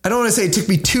 I don't want to say it took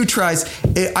me 2 tries.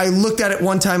 I looked at it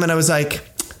one time and I was like,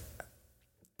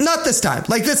 not this time.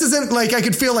 Like, this isn't like, I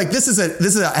could feel like this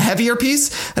is a heavier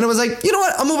piece. And I was like, you know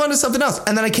what? I'll move on to something else.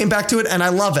 And then I came back to it and I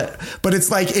love it. But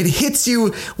it's like, it hits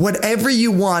you whatever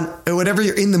you want, or whatever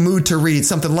you're in the mood to read,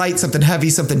 something light, something heavy,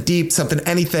 something deep, something,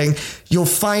 anything, you'll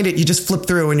find it. You just flip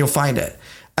through and you'll find it.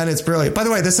 And it's brilliant. By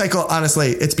the way, this cycle, honestly,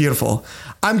 it's beautiful.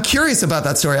 I'm curious about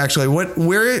that story, actually.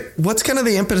 What's kind of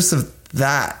the impetus of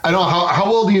that? I don't know. How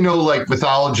well do you know, like,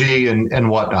 mythology and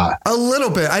whatnot? A little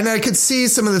bit. I could see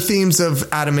some of the themes of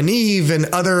Adam and Eve and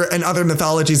other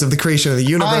mythologies of the creation of the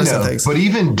universe and things. But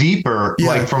even deeper,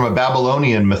 like from a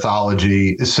Babylonian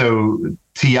mythology. So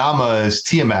Tiama is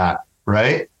Tiamat,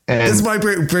 right? And this is why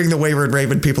bring the Wayward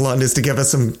Raven people on, is to give us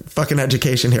some fucking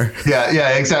education here.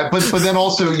 Yeah, exactly. But then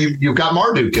also you've got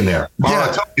Marduk in there.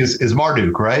 Marduk is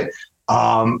Marduk, right?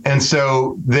 And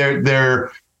so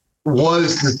there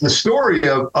was the story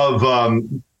of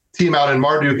Tiamat and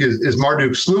Marduk is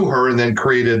Marduk slew her and then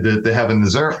created the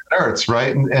heavens and earths,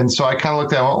 right? And so I kind of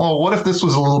looked at, what if this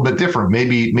was a little bit different?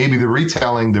 Maybe the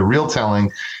real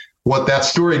telling, what that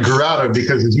story grew out of,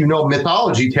 because as you know,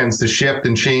 mythology tends to shift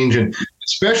and change, and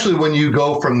especially when you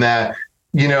go from that,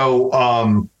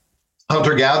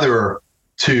 hunter-gatherer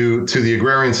to the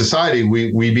agrarian society,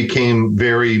 we became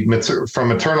from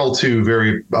maternal to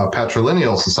very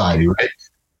patrilineal society, right?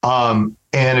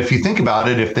 And if you think about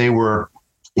it, if they were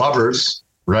lovers,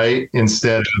 right,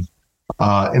 instead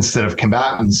of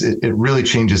combatants, it really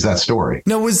changes that story.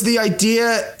 Now, was the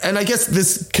idea, and I guess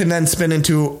this can then spin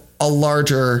into a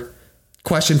larger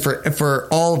question for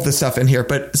all of the stuff in here,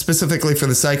 but specifically for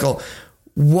the cycle,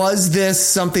 was this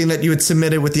something that you had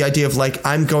submitted with the idea of like,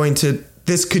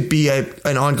 this could be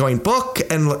an ongoing book,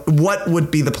 and what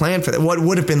would be the plan for that? What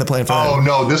would have been the plan for that? Oh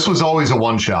no, this was always a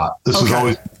one shot. Was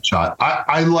always a one shot.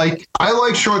 I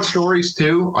like short stories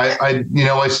too.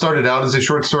 I started out as a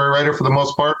short story writer for the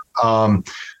most part.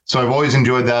 So I've always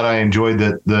enjoyed that. I enjoyed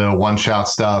the one shot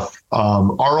stuff.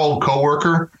 Our old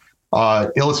coworker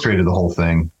illustrated the whole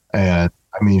thing, and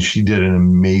I mean, she did an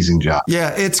amazing job.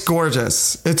 Yeah, it's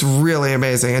gorgeous. It's really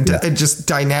amazing. And it just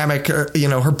dynamic.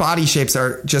 Her body shapes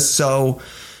are just so,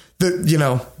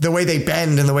 the way they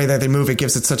bend and the way that they move, it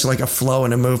gives it such like a flow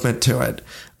and a movement to it,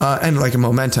 and like a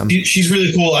momentum. She's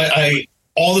really cool. I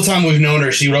all the time we've known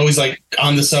her, she would always like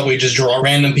on the subway just draw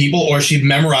random people, or she'd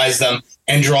memorize them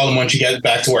and draw them when she gets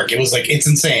back to work. It was like, it's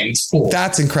insane. It's cool.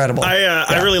 That's incredible.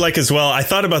 I really like as well. I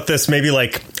thought about this maybe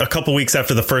like a couple weeks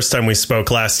after the first time we spoke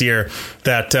last year,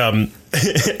 that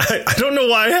I don't know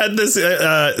why I had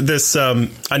this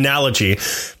analogy,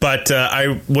 but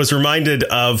I was reminded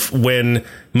of when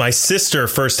my sister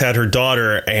first had her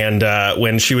daughter, and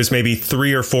when she was maybe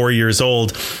 3 or 4 years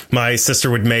old, my sister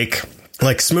would make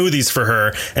like smoothies for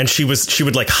her, and she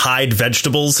would like hide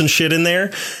vegetables and shit in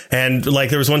there. And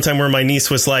like there was one time where my niece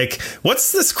was like,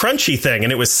 what's this crunchy thing?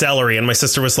 And it was celery. And my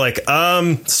sister was like,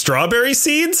 strawberry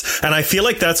seeds. And I feel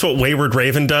like that's what Wayward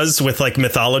Raven does with like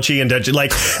mythology and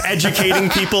like educating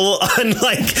people on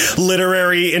like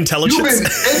literary intelligence. You've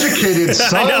been educated,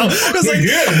 son. I know.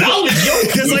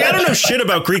 Because like I don't know shit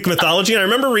about Greek mythology, and I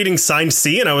remember reading Sign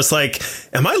C, and I was like,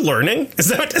 am I learning? Is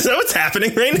that what's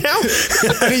happening right now?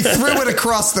 And he threw it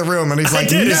across the room, and he's like, I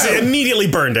did. no. It immediately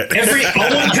burned it.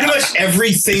 Pretty much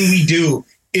everything we do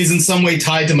is in some way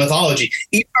tied to mythology.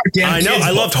 Even our damn I know. kids I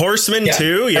book. loved Horseman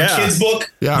too. Yeah. Our kids book.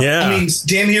 Yeah. Yeah. I mean,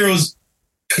 Damn Heroes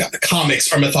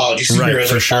comics are mythology. Superheroes Right,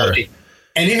 for are mythology. sure.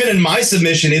 And even in my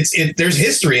submission, there's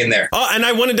history in there. Oh, and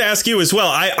I wanted to ask you as well.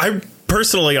 I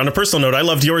personally, on a personal note, I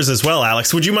loved yours as well,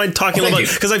 Alex. Would you mind talking a little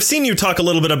bit? Because I've seen you talk a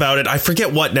little bit about it. I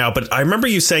forget what now, but I remember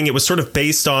you saying it was sort of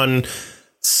based on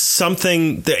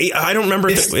something that I don't remember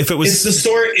if it was. It's the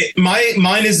story.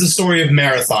 Mine is the story of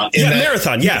Marathon.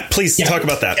 Marathon. Yeah, please talk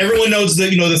about that. Everyone knows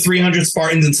the 300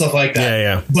 Spartans and stuff like that.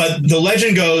 Yeah. But the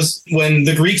legend goes, when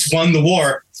the Greeks won the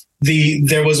war,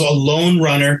 there was a lone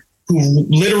runner who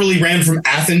literally ran from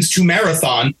Athens to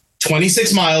Marathon,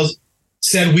 26 miles,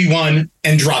 said we won,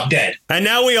 and dropped dead. And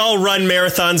now we all run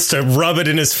marathons to rub it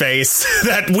in his face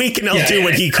that we can all do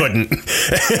what he couldn't.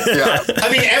 Yeah. I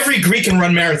mean, every Greek can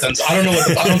run marathons. I don't know what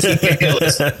the big deal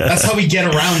is. That's how we get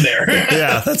around there.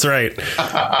 Yeah, that's right.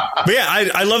 But yeah,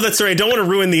 I love that story. I don't want to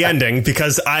ruin the ending,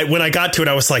 because when I got to it,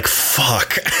 I was like,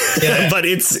 fuck. Yeah. But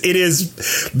it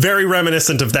is very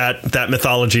reminiscent of that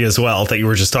mythology as well that you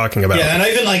were just talking about. Yeah, and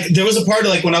I even like there was a part of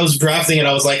like when I was drafting it,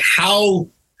 I was like, how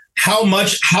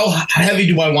heavy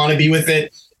do I want to be with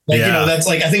it? Like, that's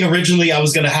like, I think originally I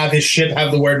was going to have his ship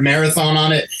have the word marathon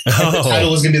on it. And the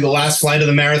title was going to be The Last Flight of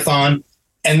the Marathon.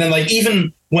 And then like,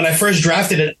 even when I first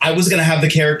drafted it, I was going to have the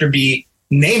character be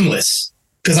nameless,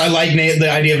 because I like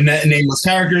the idea of nameless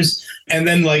characters. And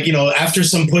then like, after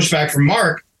some pushback from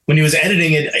Mark, when he was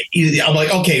editing it, I'm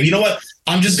like, okay, you know what?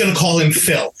 I'm just going to call him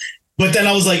Phil. But then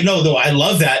I was like, no, though, I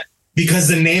love that, because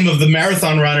the name of the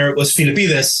marathon runner was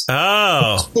Philippides.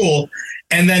 Oh, Cool.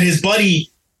 And then his buddy,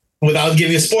 without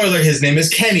giving a spoiler, his name is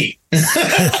Kenny.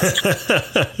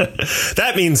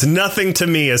 That means nothing to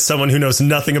me as someone who knows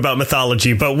nothing about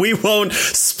mythology, but we won't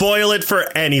spoil it for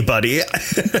anybody.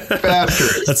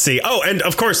 Let's see. Oh, and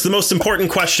of course, the most important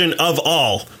question of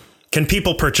all. Can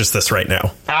people purchase this right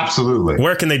now? Absolutely.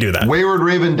 Where can they do that?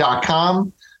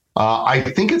 Waywardraven.com. I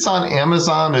think it's on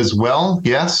Amazon as well.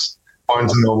 Yes.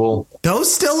 Barnes & Noble.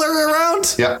 Those still are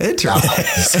around? Yeah.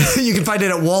 Interesting. You can find it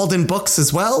at Walden Books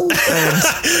as well.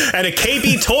 And at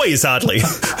KB Toys, oddly.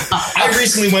 I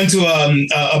recently went to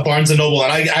a Barnes & Noble,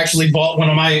 and I actually bought one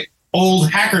of my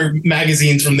old hacker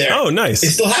magazines from there. Oh, nice. They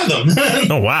still have them.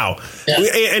 Oh, wow. Yeah.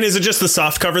 And is it just the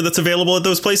soft cover that's available at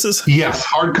those places? Yes.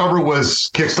 Hardcover was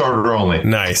Kickstarter only.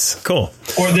 Nice. Cool.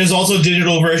 Or there's also a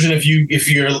digital version if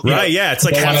you're right. Yeah. It's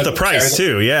like half the price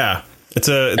too. Yeah. It's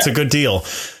a good deal.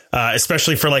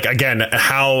 Especially for like, again,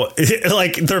 how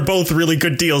like they're both really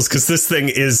good deals, because this thing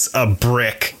is a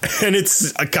brick and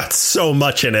it's got so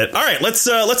much in it. All right, let's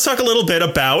talk a little bit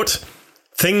about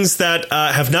things that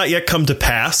have not yet come to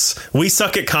pass. We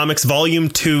Suck at Comics Volume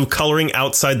 2, Coloring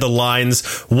Outside the Lines.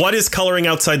 What is Coloring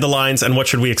Outside the Lines, and what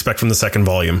should we expect from the second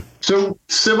volume? So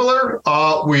similar,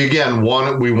 we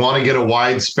want to get a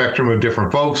wide spectrum of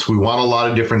different folks. We want a lot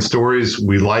of different stories.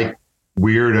 We like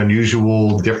weird,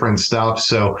 unusual, different stuff.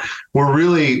 So we're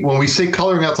really, when we say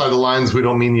coloring outside the lines, we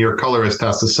don't mean your colorist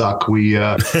has to suck. We,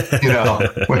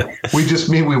 we just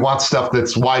mean we want stuff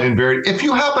that's wide and varied. If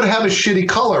you happen to have a shitty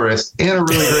colorist and a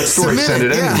really great story, send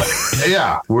it anyway.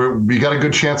 Yeah, we got a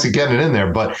good chance of getting it in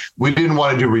there. But we didn't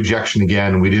want to do rejection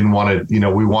again. We didn't want to,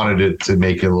 we wanted it to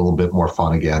make it a little bit more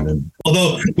fun again. And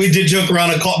although we did joke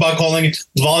around about calling it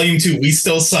Volume 2, we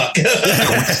still suck. We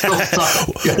still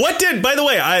suck. Yeah. By the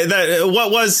way,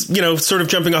 what was, sort of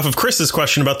jumping off of Chris's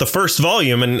question about the first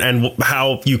volume and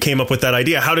how you came up with that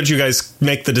idea. How did you guys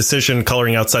make the decision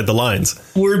coloring outside the lines?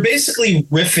 We're basically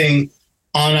riffing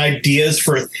on ideas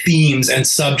for themes and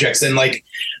subjects. And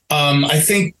I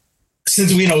think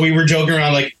since we were joking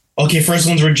around like, okay, first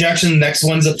one's rejection, next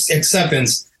one's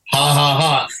acceptance. Ha ha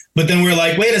ha. But then we're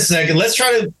like, wait a second, let's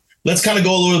kind of go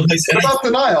all over the place. What about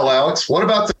denial, Alex? What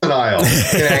about denial?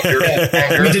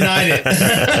 Anger. We denied it.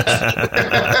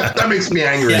 That makes me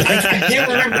angry. Yeah, I can't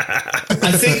remember.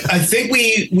 I think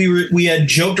we had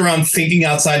joked around thinking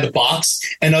outside the box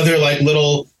and other like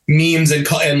little memes and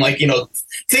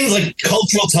things like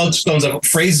cultural touchstones of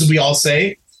phrases we all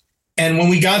say. And when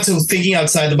we got to thinking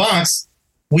outside the box,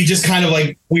 we just kind of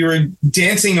like, we were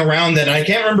dancing around that. And I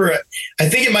can't remember. I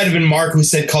think it might have been Mark who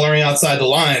said coloring outside the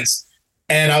lines.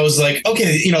 And I was like,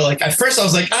 okay, you know, like at first I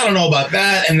was like, I don't know about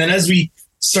that. And then as we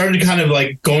started kind of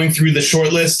like going through the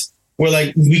short list, where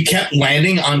like we kept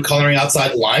landing on coloring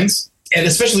outside the lines. And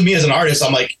especially me as an artist,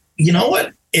 I'm like, you know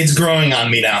what? It's growing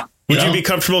on me now. Would you be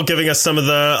comfortable giving us some of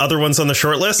the other ones on the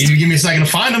short list? You give me a second to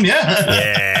find them. Yeah.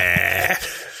 Yeah.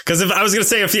 Because if I was going to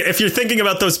say, if you're thinking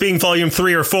about those being volume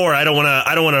 3 or 4, I don't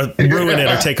want to ruin it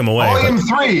or take them away. Volume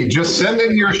 3, just send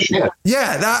in your shit.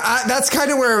 Yeah, that's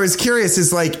kind of where I was curious.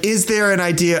 Is like, is there an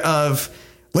idea of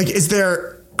like, is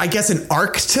there, I guess, an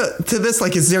arc to this?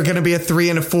 Like, is there going to be a 3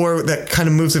 and a 4 that kind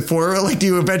of moves it forward? Like, do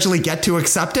you eventually get to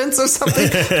acceptance or something?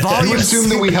 Do you assume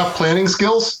that we have planning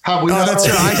skills? Have we? Oh, that's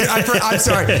true. I'm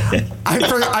sorry.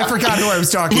 I forgot who I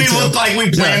was talking to. We look like we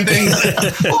plan things.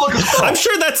 I'm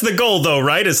sure that's the goal, though,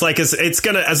 right? It's like it's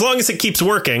gonna, as long as it keeps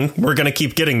working, we're gonna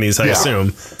keep getting these. I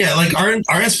assume. Yeah, like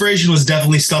our inspiration was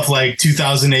definitely stuff like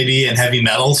 2000 AD and heavy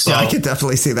metal. So yeah, I could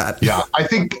definitely see that. Yeah, I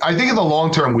think in the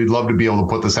long term, we'd love to be able to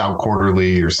put this out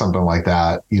quarterly or something like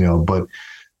that, you know, but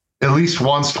at least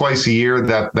once, twice a year,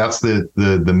 that's the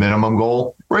minimum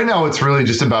goal. Right now, it's really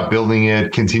just about building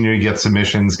it, continuing to get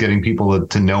submissions, getting people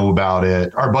to know about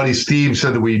it. Our buddy Steve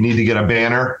said that we need to get a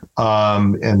banner.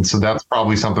 And so that's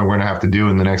probably something we're going to have to do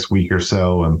in the next week or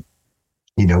so. And,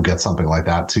 you know, get something like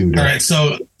that too. All right.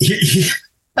 So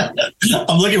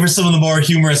I'm looking for some of the more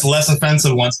humorous, less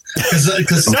offensive ones. No,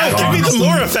 give me the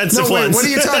more offensive ones. What are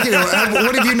you talking about?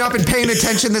 What have you not been paying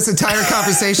attention this entire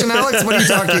conversation, Alex? What are you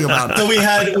talking about? So we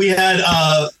had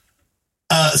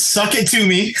Suck It To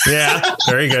Me. Yeah,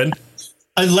 very good.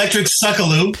 Electric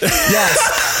Suckaloo.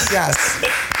 Yes.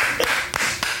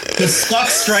 The Suck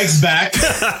Strikes Back.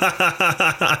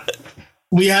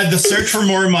 We had The Search for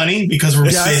More Money because we're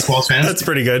Spaceballs fans. That's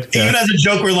pretty good. Even as a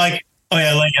joke, we're like, oh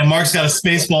yeah, like Mark's got a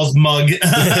Spaceballs mug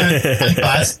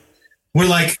class. We're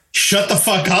like, shut the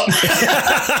fuck up. Put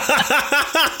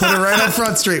it right on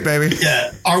Front Street, baby.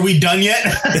 Yeah. Are we done yet?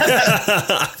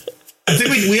 I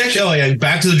think we actually,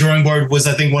 Back to the Drawing Board was,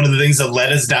 I think, one of the things that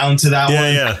led us down to that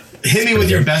one. Yeah. Hit me with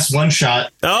your best one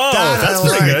shot. Oh, that's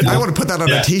pretty good. I want to put that on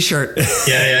a t-shirt.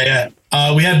 Yeah.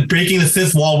 We had Breaking the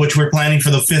Fifth Wall, which we're planning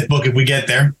for the 5th book if we get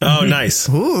there. Oh, nice.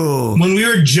 Ooh. When we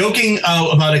were joking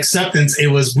about acceptance, it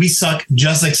was, we suck,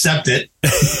 just accept it.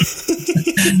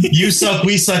 You suck,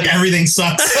 we suck, everything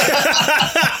sucks.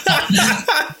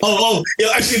 Yeah,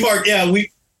 actually, Mark,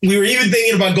 we were even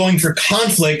thinking about going for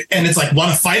conflict, and it's like,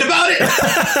 want to fight about it?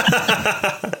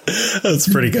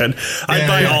 That's pretty good. I'd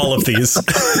buy all of these.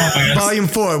 Volume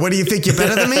 4. What do you think? You're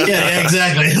better than me? Yeah,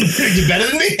 exactly. You better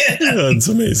than me? That's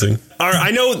amazing. I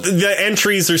know the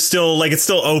entries are still, like, it's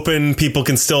still open. People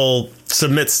can still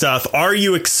submit stuff. Are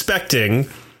you expecting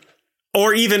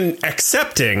or even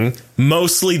accepting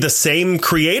mostly the same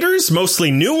creators, mostly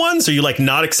new ones? Are you like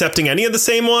not accepting any of the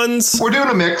same ones? We're doing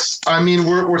a mix. I mean,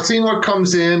 we're seeing what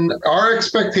comes in. Our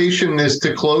expectation is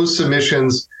to close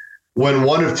submissions when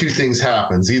one of two things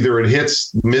happens. Either it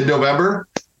hits mid-November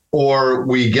or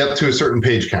we get to a certain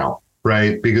page count,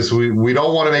 right? Because we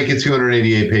don't want to make it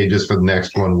 288 pages for the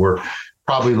next one. We're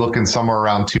probably looking somewhere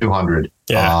around 200.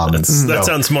 Yeah, that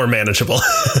sounds more manageable.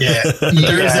 Yeah,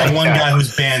 there is that one guy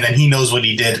who's banned and he knows what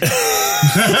he did.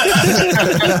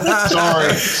 Sorry.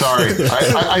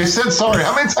 I said sorry.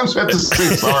 How many times do I have to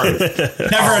say sorry?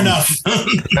 Never enough.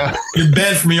 You're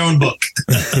banned from your own book.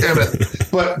 Damn it.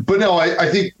 But no, I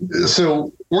think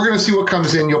so. We're going to see what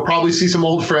comes in. You'll probably see some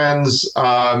old friends,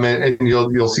 and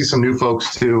you'll see some new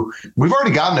folks too. We've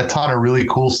already gotten a ton of really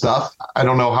cool stuff. I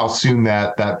don't know how soon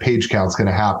that page count's going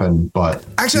to happen, but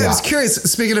actually, I was curious.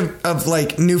 Speaking of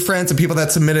like new friends and people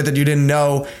that submitted that you didn't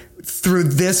know through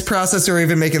this process, or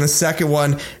even making the second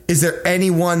one, is there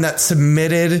anyone that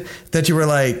submitted that you were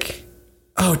like,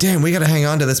 oh damn, we got to hang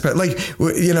on to this, but like,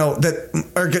 you know, that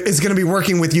is going to be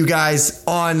working with you guys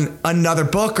on another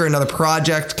book or another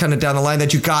project kind of down the line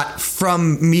that you got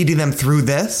from meeting them through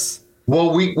this?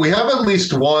 Well, we have at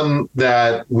least one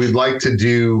that we'd like to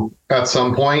do at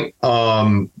some point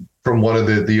from one of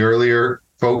the earlier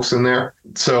folks in there.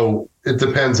 So it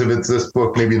depends if it's this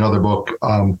book, maybe another book.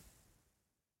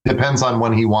 Depends on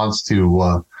when he wants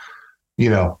to,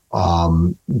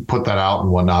 put that out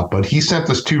and whatnot. But he sent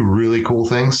us two really cool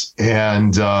things.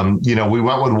 And, we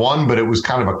went with one, but it was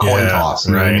kind of a coin toss.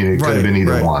 Right. I mean, it could have been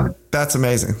either one. That's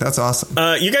amazing. That's awesome.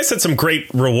 You guys had some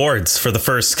great rewards for the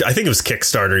first, I think it was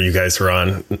Kickstarter you guys were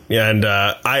on. And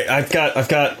I've got,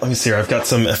 let me see here. I've got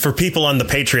some for people on the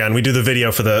Patreon. We do the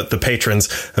video for the patrons.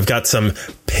 I've got some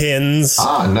pins.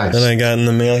 Ah, nice. And I got in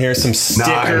the mail here some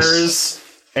stickers. Nice.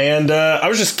 And I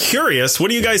was just curious, what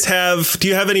do you guys have? Do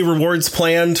you have any rewards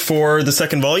planned for the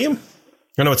second volume?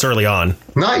 I know it's early on.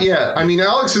 Not yet. I mean,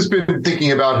 Alex has been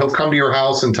thinking about he'll come to your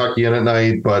house and tuck you in at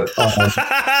night, but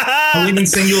I'll even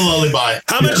sing you a lullaby.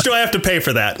 How much do I have to pay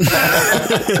for that?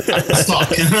 Let's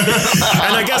talk. And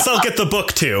I guess I'll get the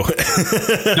book too.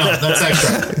 No, that's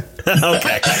extra.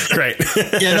 Okay, great.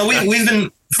 Yeah, no, we've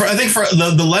been. I think for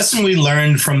the lesson we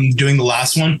learned from doing the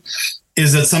last one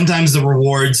is that sometimes the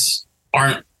rewards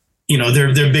aren't.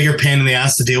 They're bigger pain in the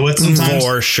ass to deal with sometimes.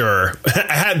 For sure.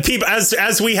 People,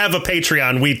 as we have a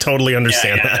Patreon, we totally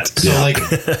understand that. So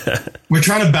we're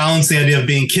trying to balance the idea of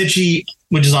being kitschy,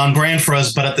 which is on brand for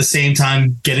us, but at the same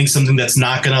time getting something that's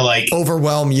not going to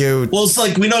overwhelm you. Well, it's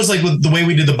we know it's with the way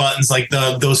we did the buttons,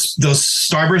 those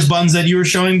Starburst buttons that you were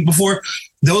showing before.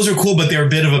 Those are cool, but they're a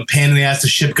bit of a pain in the ass to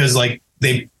ship because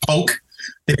they poke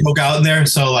out in there.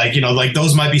 So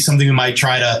those might be something we might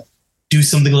try to do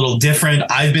something a little different.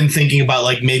 I've been thinking about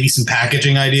maybe some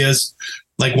packaging ideas.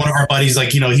 One of our buddies,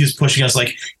 he was pushing us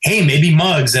hey, maybe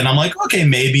mugs. And I'm okay,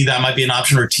 maybe that might be an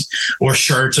option, or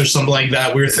shirts or something like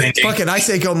that. We were thinking. Fuck it, I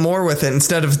say go more with it.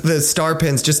 Instead of the star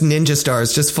pins, just ninja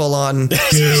stars, just full on.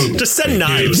 Dude, just send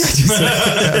knives.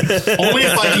 Only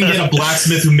if I can get a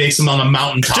blacksmith who makes them on a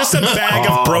mountaintop. Just a bag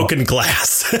of broken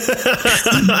glass.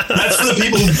 That's for the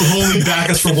people who only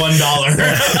back us for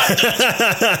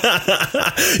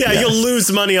 $1. Yeah, you'll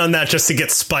lose money on that just to get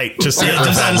spite. Just out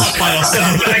of spite, I'll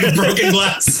send a bag of broken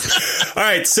glass. All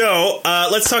right, so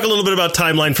let's talk a little bit about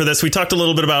timeline for this. We talked a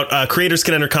little bit about creators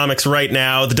can enter comics right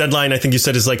now. The deadline, I think you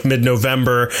said, is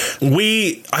mid-November.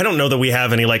 I don't know that we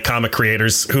have any comic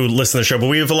creators who listen to the show, but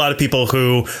we have a lot of people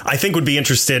who I think would be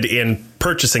interested in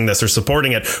purchasing this or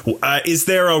supporting it. Is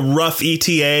there a rough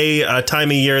ETA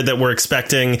time of year that we're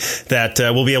expecting that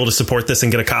we'll be able to support this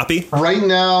and get a copy? Right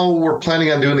now, we're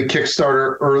planning on doing the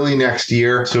Kickstarter early next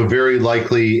year. So very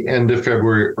likely end of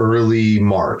February, early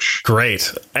March. Great.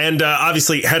 And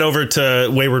obviously head over to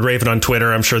Wayward Raven on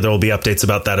Twitter. I'm sure there will be updates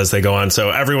about that as they go on.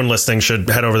 So everyone listening should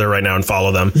head over there right now and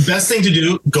follow them. Best thing to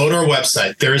do, go to our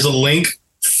website. There is a link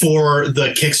for the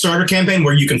Kickstarter campaign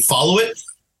where you can follow it,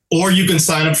 or you can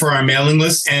sign up for our mailing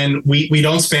list. And we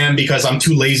don't spam because I'm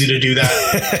too lazy to do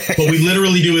that. What we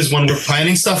literally do is when we're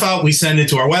planning stuff out, we send it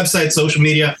to our website, social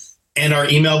media, and our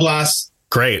email blast.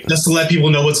 Great. Just to let people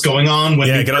know what's going on. When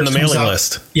get on the mailing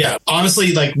list. Yeah.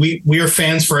 Honestly, we are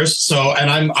fans first. So,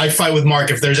 and I fight with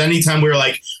Mark. If there's any time we're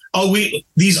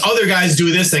these other guys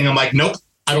do this thing, I'm nope,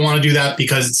 I don't want to do that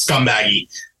because it's scumbaggy.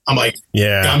 I'm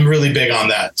I'm really big on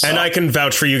that. So. And I can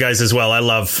vouch for you guys as well. I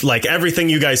love everything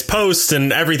you guys post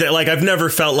and everything. I've never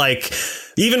felt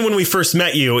even when we first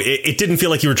met you, it didn't feel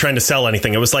like you were trying to sell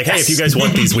anything. It was hey, if you guys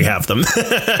want these, we have them.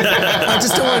 I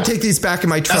just don't want to take these back in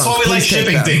my trunk. That's why we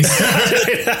shipping things.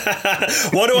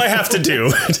 What do I have to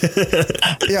do?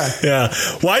 Yeah.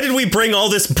 Why did we bring all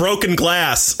this broken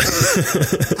glass?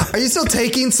 Are you still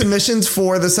taking submissions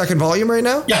for the second volume right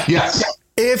now? Yeah. Yes.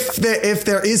 If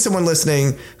there is someone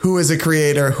listening who is a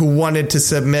creator who wanted to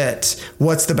submit,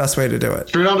 what's the best way to do it?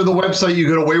 Straight onto the website, you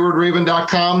go to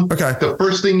waywardraven.com. Okay. The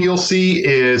first thing you'll see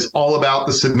is all about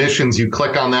the submissions. You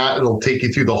click on that, it'll take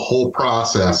you through the whole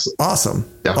process. Awesome.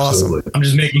 Absolutely. Awesome. I'm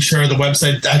just making sure the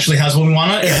website actually has what we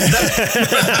want on it.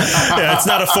 Yeah, it's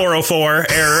not a 404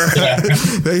 error.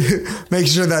 Make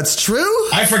sure that's true.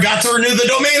 I forgot to renew the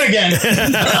domain again.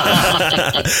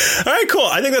 All right, cool.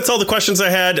 I think that's all the questions I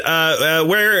had.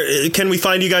 Where can we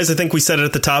find you guys? I think we said it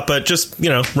at the top, but just,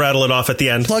 rattle it off at the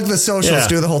end. Plug the socials,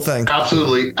 do the whole thing.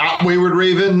 Absolutely. At Wayward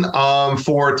Raven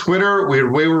for Twitter. We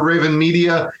have Wayward Raven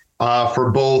Media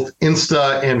for both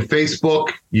Insta and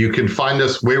Facebook. You can find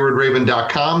us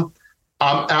waywardraven.com.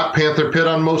 I'm at Panther Pit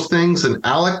on most things. And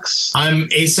Alex? I'm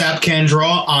ASAP Can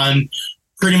Draw on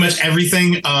pretty much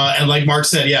everything. And like Mark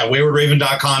said,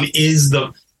 waywardraven.com is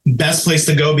the best place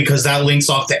to go because that links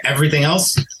off to everything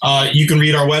else. You can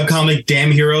read our webcomic,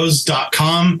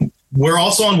 damnheroes.com. We're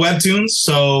also on Webtoons.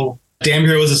 So Damn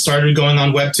Heroes has started going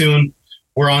on Webtoon.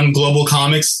 We're on Global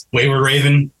Comics, Wayward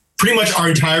Raven, pretty much our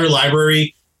entire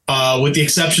library, with the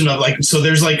exception of so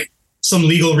there's some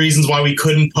legal reasons why we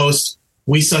couldn't post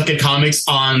We Suck at Comics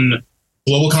on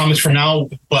Global Comics for now,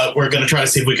 but we're going to try to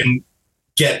see if we can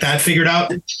get that figured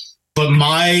out. But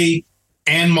my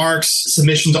and Mark's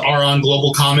submissions are on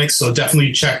Global Comics, so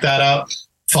definitely check that out.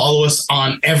 Follow us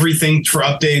on everything for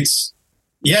updates.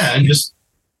 Yeah, and just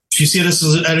if you see us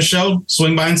at a show,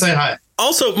 swing by and say hi.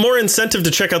 Also, more incentive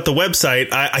to check out the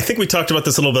website. I think we talked about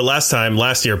this a little bit last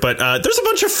year, but there's a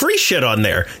bunch of free shit on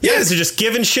there. You guys are just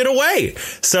giving shit away.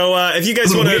 So if you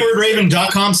guys want to...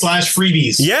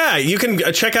 waywardraven.com/freebies. Yeah, you can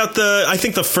check out I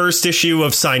think the first issue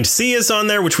of Signed C is on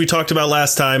there, which we talked about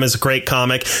last time, is a great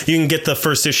comic. You can get the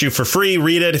first issue for free,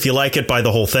 read it. If you like it, buy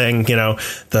the whole thing,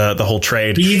 the whole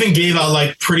trade. He even gave out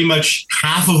like pretty much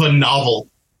half of a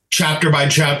novel, chapter by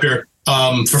chapter,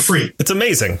 for free. It's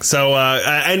amazing. So,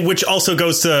 and which also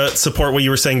goes to support what you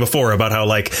were saying before about how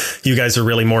like you guys are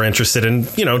really more interested in,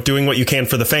 doing what you can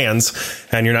for the fans,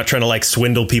 and you're not trying to like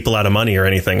swindle people out of money or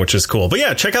anything, which is cool. But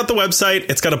yeah, check out the website.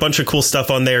 It's got a bunch of cool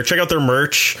stuff on there. Check out their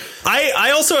merch.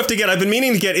 I also have to I've been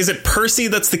meaning to get, is it Percy?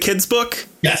 That's the kids book?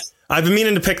 Yes. I've been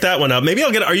meaning to pick that one up. Maybe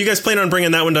I'll are you guys planning on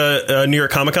bringing that one to New York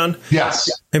Comic Con?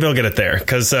 Yes. Maybe I'll get it there.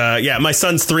 Because, my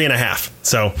son's 3.5.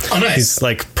 So nice. He's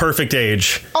like perfect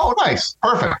age. Oh, nice.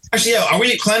 Perfect. Actually, yeah. Are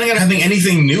we planning on having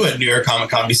anything new at New York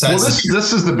Comic Con besides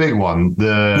this is the big one.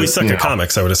 We suck at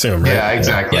comics, I would assume, right? Yeah,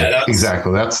 exactly. Yeah,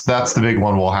 exactly. That's the big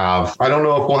one we'll have. I don't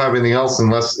know if we'll have anything else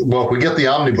if we get the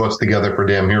omnibus together for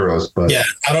Damn Heroes. But yeah,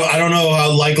 I don't know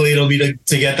how likely it'll be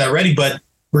to get that ready, but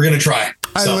we're going to try.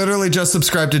 I literally just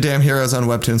subscribed to Damn Heroes on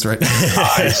Webtoons right now.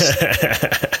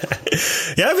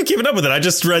 Yeah, I've been keeping up with it. I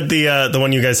just read the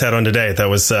one you guys had on today. That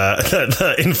was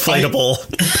the inflatable.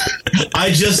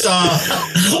 I just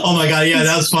oh my God. Yeah,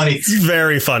 that was funny. It's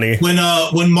very funny. When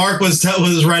Mark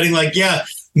was writing like, I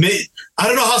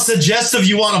don't know how suggestive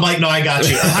you want. I'm like, no, I got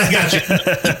you. I'm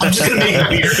just going to make it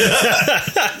weird.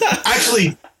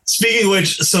 Actually, speaking of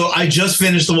which, so I just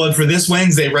finished the one for this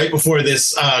Wednesday right before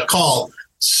this call.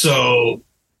 So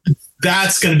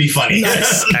that's going to be funny.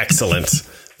 Nice. Excellent.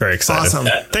 Very excited. Awesome.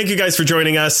 Thank you guys for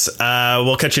joining us.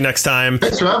 We'll catch you next time.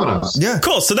 Thanks for having us. Yeah.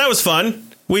 Cool. So that was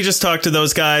fun. We just talked to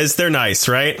those guys. They're nice,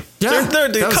 right? Yeah. They're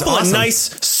a couple of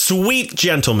nice, sweet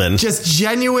gentlemen. Just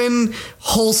genuine,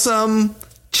 wholesome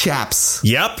chaps.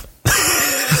 Yep. We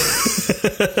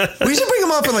should bring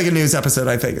them up in like a news episode,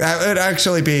 I think. That would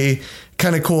actually be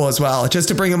kind of cool as well, just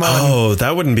to bring them on. Oh,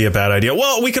 that wouldn't be a bad idea.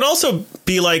 Well, we could also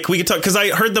be like, we could talk, because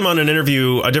I heard them on a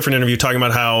different interview talking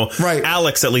about how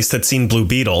Alex at least had seen Blue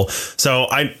Beetle. So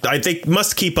I think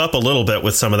must keep up a little bit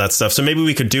with some of that stuff. So maybe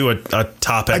we could do a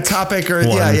topic. A topic or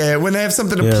when they have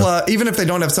something to plug, even if they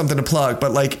don't have something to plug,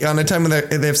 but like on a time when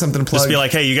they have something to plug. Just be like,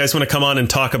 hey, you guys want to come on and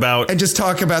talk about. And just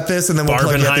talk about this, and then we'll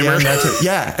plug you at the end.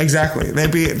 Yeah, exactly.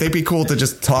 They'd be cool to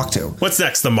just talk to. What's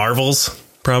next? The Marvels,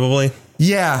 probably.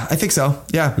 Yeah, I think so.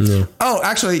 Yeah. Oh,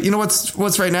 actually, you know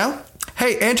what's right now?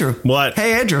 Hey, Andrew. What?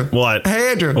 Hey, Andrew. What?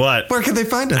 Hey, Andrew. What? Where can they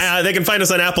find us? They can find us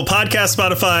on Apple Podcasts,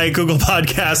 Spotify, Google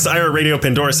Podcasts, iHeartRadio,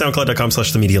 Pandora,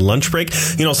 SoundCloud.com/The Media Lunch Break.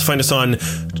 You can also find us on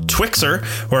Twixer,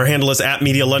 where our handle is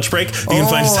 @MediaLunchBreak. You can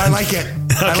find us on, I like it.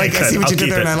 I see what you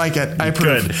did there, and I like it. I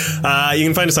approve. Good. You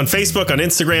can find us on Facebook, on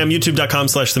Instagram,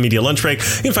 YouTube.com/The Media Lunch Break.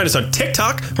 You can find us on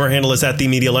TikTok, where our handle is @The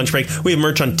Media Lunch Break. We have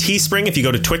merch on Teespring. If you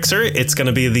go to Twixer, it's going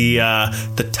to be the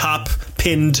top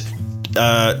pinned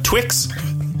Twix.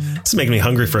 It's making me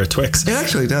hungry for a Twix. It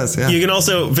actually does, yeah. You can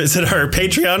also visit our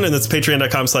Patreon, and that's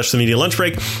patreon.com/The Media Lunch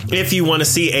Break. If you want to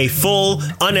see a full,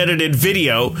 unedited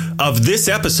video of this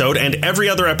episode and every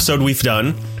other episode we've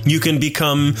done, you can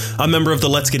become a member of the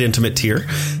Let's Get Intimate tier,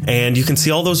 and you can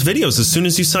see all those videos as soon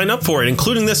as you sign up for it,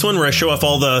 including this one where I show off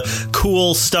all the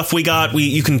cool stuff we got.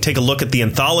 You can take a look at the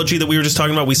anthology that we were just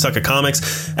talking about, We Suck at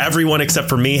Comics. Everyone except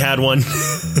for me had one,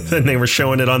 and they were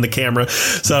showing it on the camera,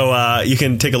 so you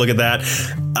can take a look at that.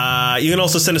 You can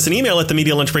also send us an email at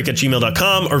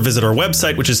themedialunchbreak@gmail.com, or visit our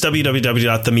website, which is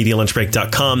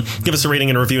www.themedialunchbreak.com. Give us a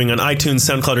rating and a reviewing on iTunes,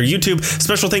 SoundCloud, or YouTube.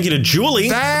 Special thank you to Julie.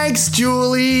 Thanks,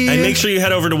 Julie. And make sure you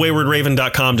head over to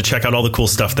waywardraven.com to check out all the cool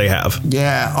stuff they have.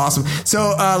 Yeah, awesome.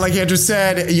 So like Andrew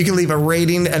said, you can leave a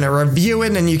rating and a review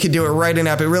in, and you can do it right in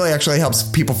app. It really actually helps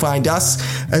people find us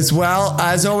as well.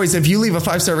 As always, if you leave a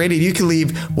 5-star rating, you can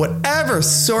leave whatever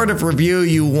sort of review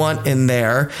you want in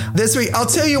there. This week, I'll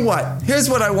tell you what. Here's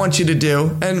what I want you to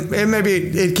do, and maybe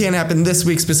it can't happen this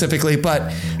week specifically,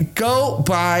 but go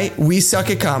buy We Suck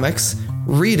at Comics,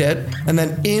 read it, and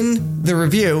then in the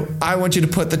review, I want you to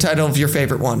put the title of your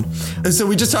favorite one. So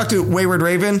we just talked to Wayward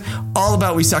Raven all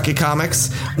about We Suck at Comics.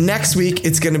 Next week,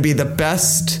 it's going to be the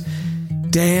best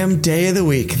damn day of the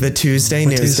week, the Tuesday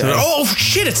News Day. Oh,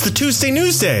 shit, it's the Tuesday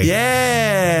News Day.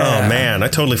 Yeah. Oh, man, I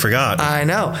totally forgot. I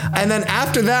know. And then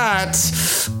after that,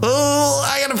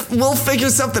 we'll figure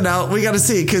something out. We got to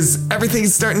see, because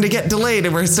everything's starting to get delayed,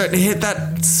 and we're starting to hit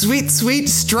that sweet, sweet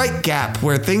strike gap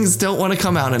where things don't want to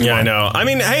come out anymore. Yeah, I know. I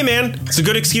mean, hey, man, it's a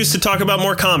good excuse to talk about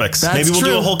more comics. That's Maybe we'll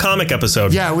do a whole comic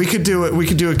episode. Yeah, we could do it. We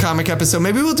could do a comic episode.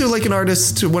 Maybe we'll do like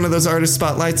one of those artist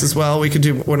spotlights as well. We could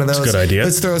do one of those. That's a good idea.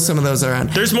 Let's throw some of those around.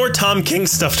 around. There's more Tom King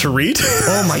stuff to read.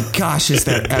 Oh my gosh, is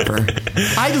there ever?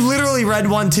 I literally read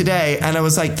one today and I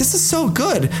was like, this is so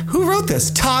good. Who wrote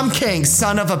this? Tom King,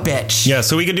 son of a bitch. Yeah,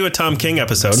 so we can do a Tom King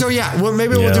episode. So yeah, well,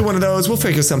 maybe we'll do one of those. We'll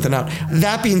figure something out.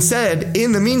 That being said,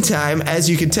 in the meantime, as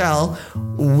you can tell,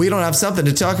 we don't have something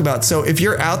to talk about. So if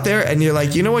you're out there and you're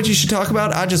like, you know what you should talk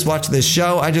about? I just watched this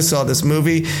show. I just saw this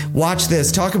movie. Watch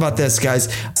this. Talk about this,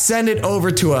 guys. Send it over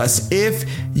to us. If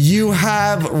you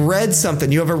have read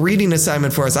something, you have a reading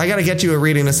assignment for us. I got to get you a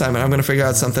reading assignment. I'm going to figure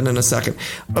out something in a second.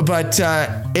 But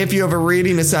if you have a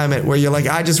reading assignment where you're like,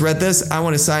 I just read this, I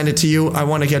want to sign it to you, I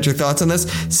want to get your thoughts on this,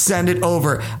 send it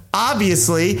over.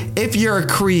 Obviously, if you're a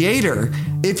creator,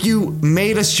 if you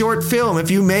made a short film,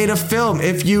 if you made a film,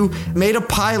 if you made a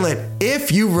pilot,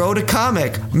 if you wrote a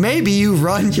comic, maybe you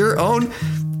run your own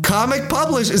comic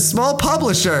small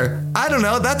publisher. I don't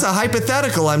know. That's a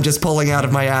hypothetical I'm just pulling out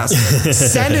of my ass.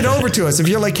 Send it over to us. If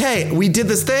you're like, hey, we did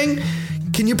this thing.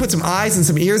 Can you put some eyes and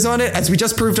some ears on it? As we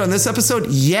just proved on this episode,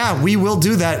 yeah, we will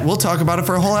do that. We'll talk about it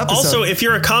for a whole episode. Also, if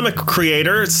you're a comic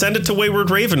creator, send it to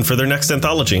Wayward Raven for their next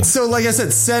anthology. So like I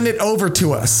said, send it over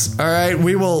to us. All right.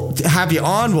 We will have you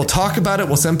on. We'll talk about it.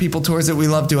 We'll send people towards it. We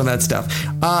love doing that stuff.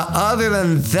 Other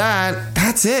than that,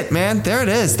 that's it, man. There it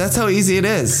is. That's how easy it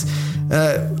is.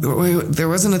 There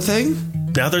wasn't a thing.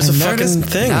 Now there's a fucking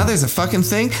thing. Now there's a fucking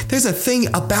thing. There's a thing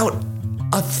about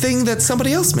a thing that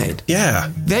somebody else made.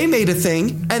 Yeah. They made a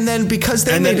thing, and then because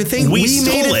they made a thing, we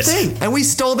made a thing. And we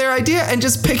stole their idea and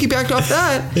just piggybacked off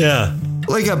that. Yeah.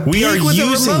 Like a we are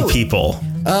using people.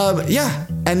 Yeah.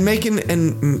 And making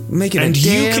and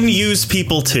you can use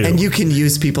people too. And you can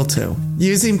use people too.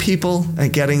 Using people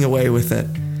and getting away with it.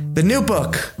 The new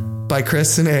book by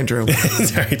Chris and Andrew.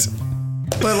 Right.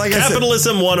 But like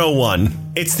Capitalism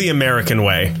 101. It's the American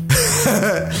way.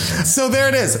 So there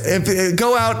it is.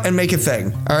 Go out and make a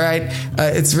thing. All right.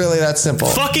 It's really that simple.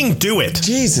 Fucking do it.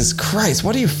 Jesus Christ.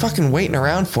 What are you fucking waiting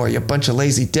around for, you bunch of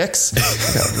lazy dicks?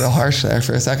 Got real harsh there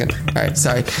for a second. All right.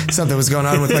 Sorry. Something was going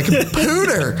on with my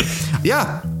computer.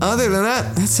 Yeah. Other than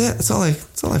that, that's it. That's all I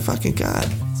fucking got.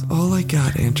 That's all I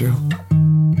got, Andrew.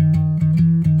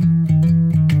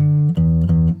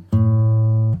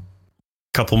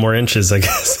 Couple more inches, I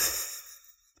guess.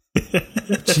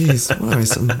 Jeez, what are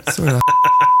some sort of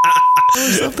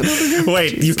something over here?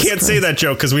 Wait, Jesus you can't Christ. say that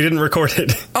joke because we didn't record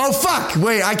it. Oh fuck!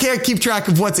 Wait, I can't keep track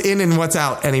of what's in and what's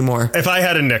out anymore. If I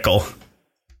had a nickel.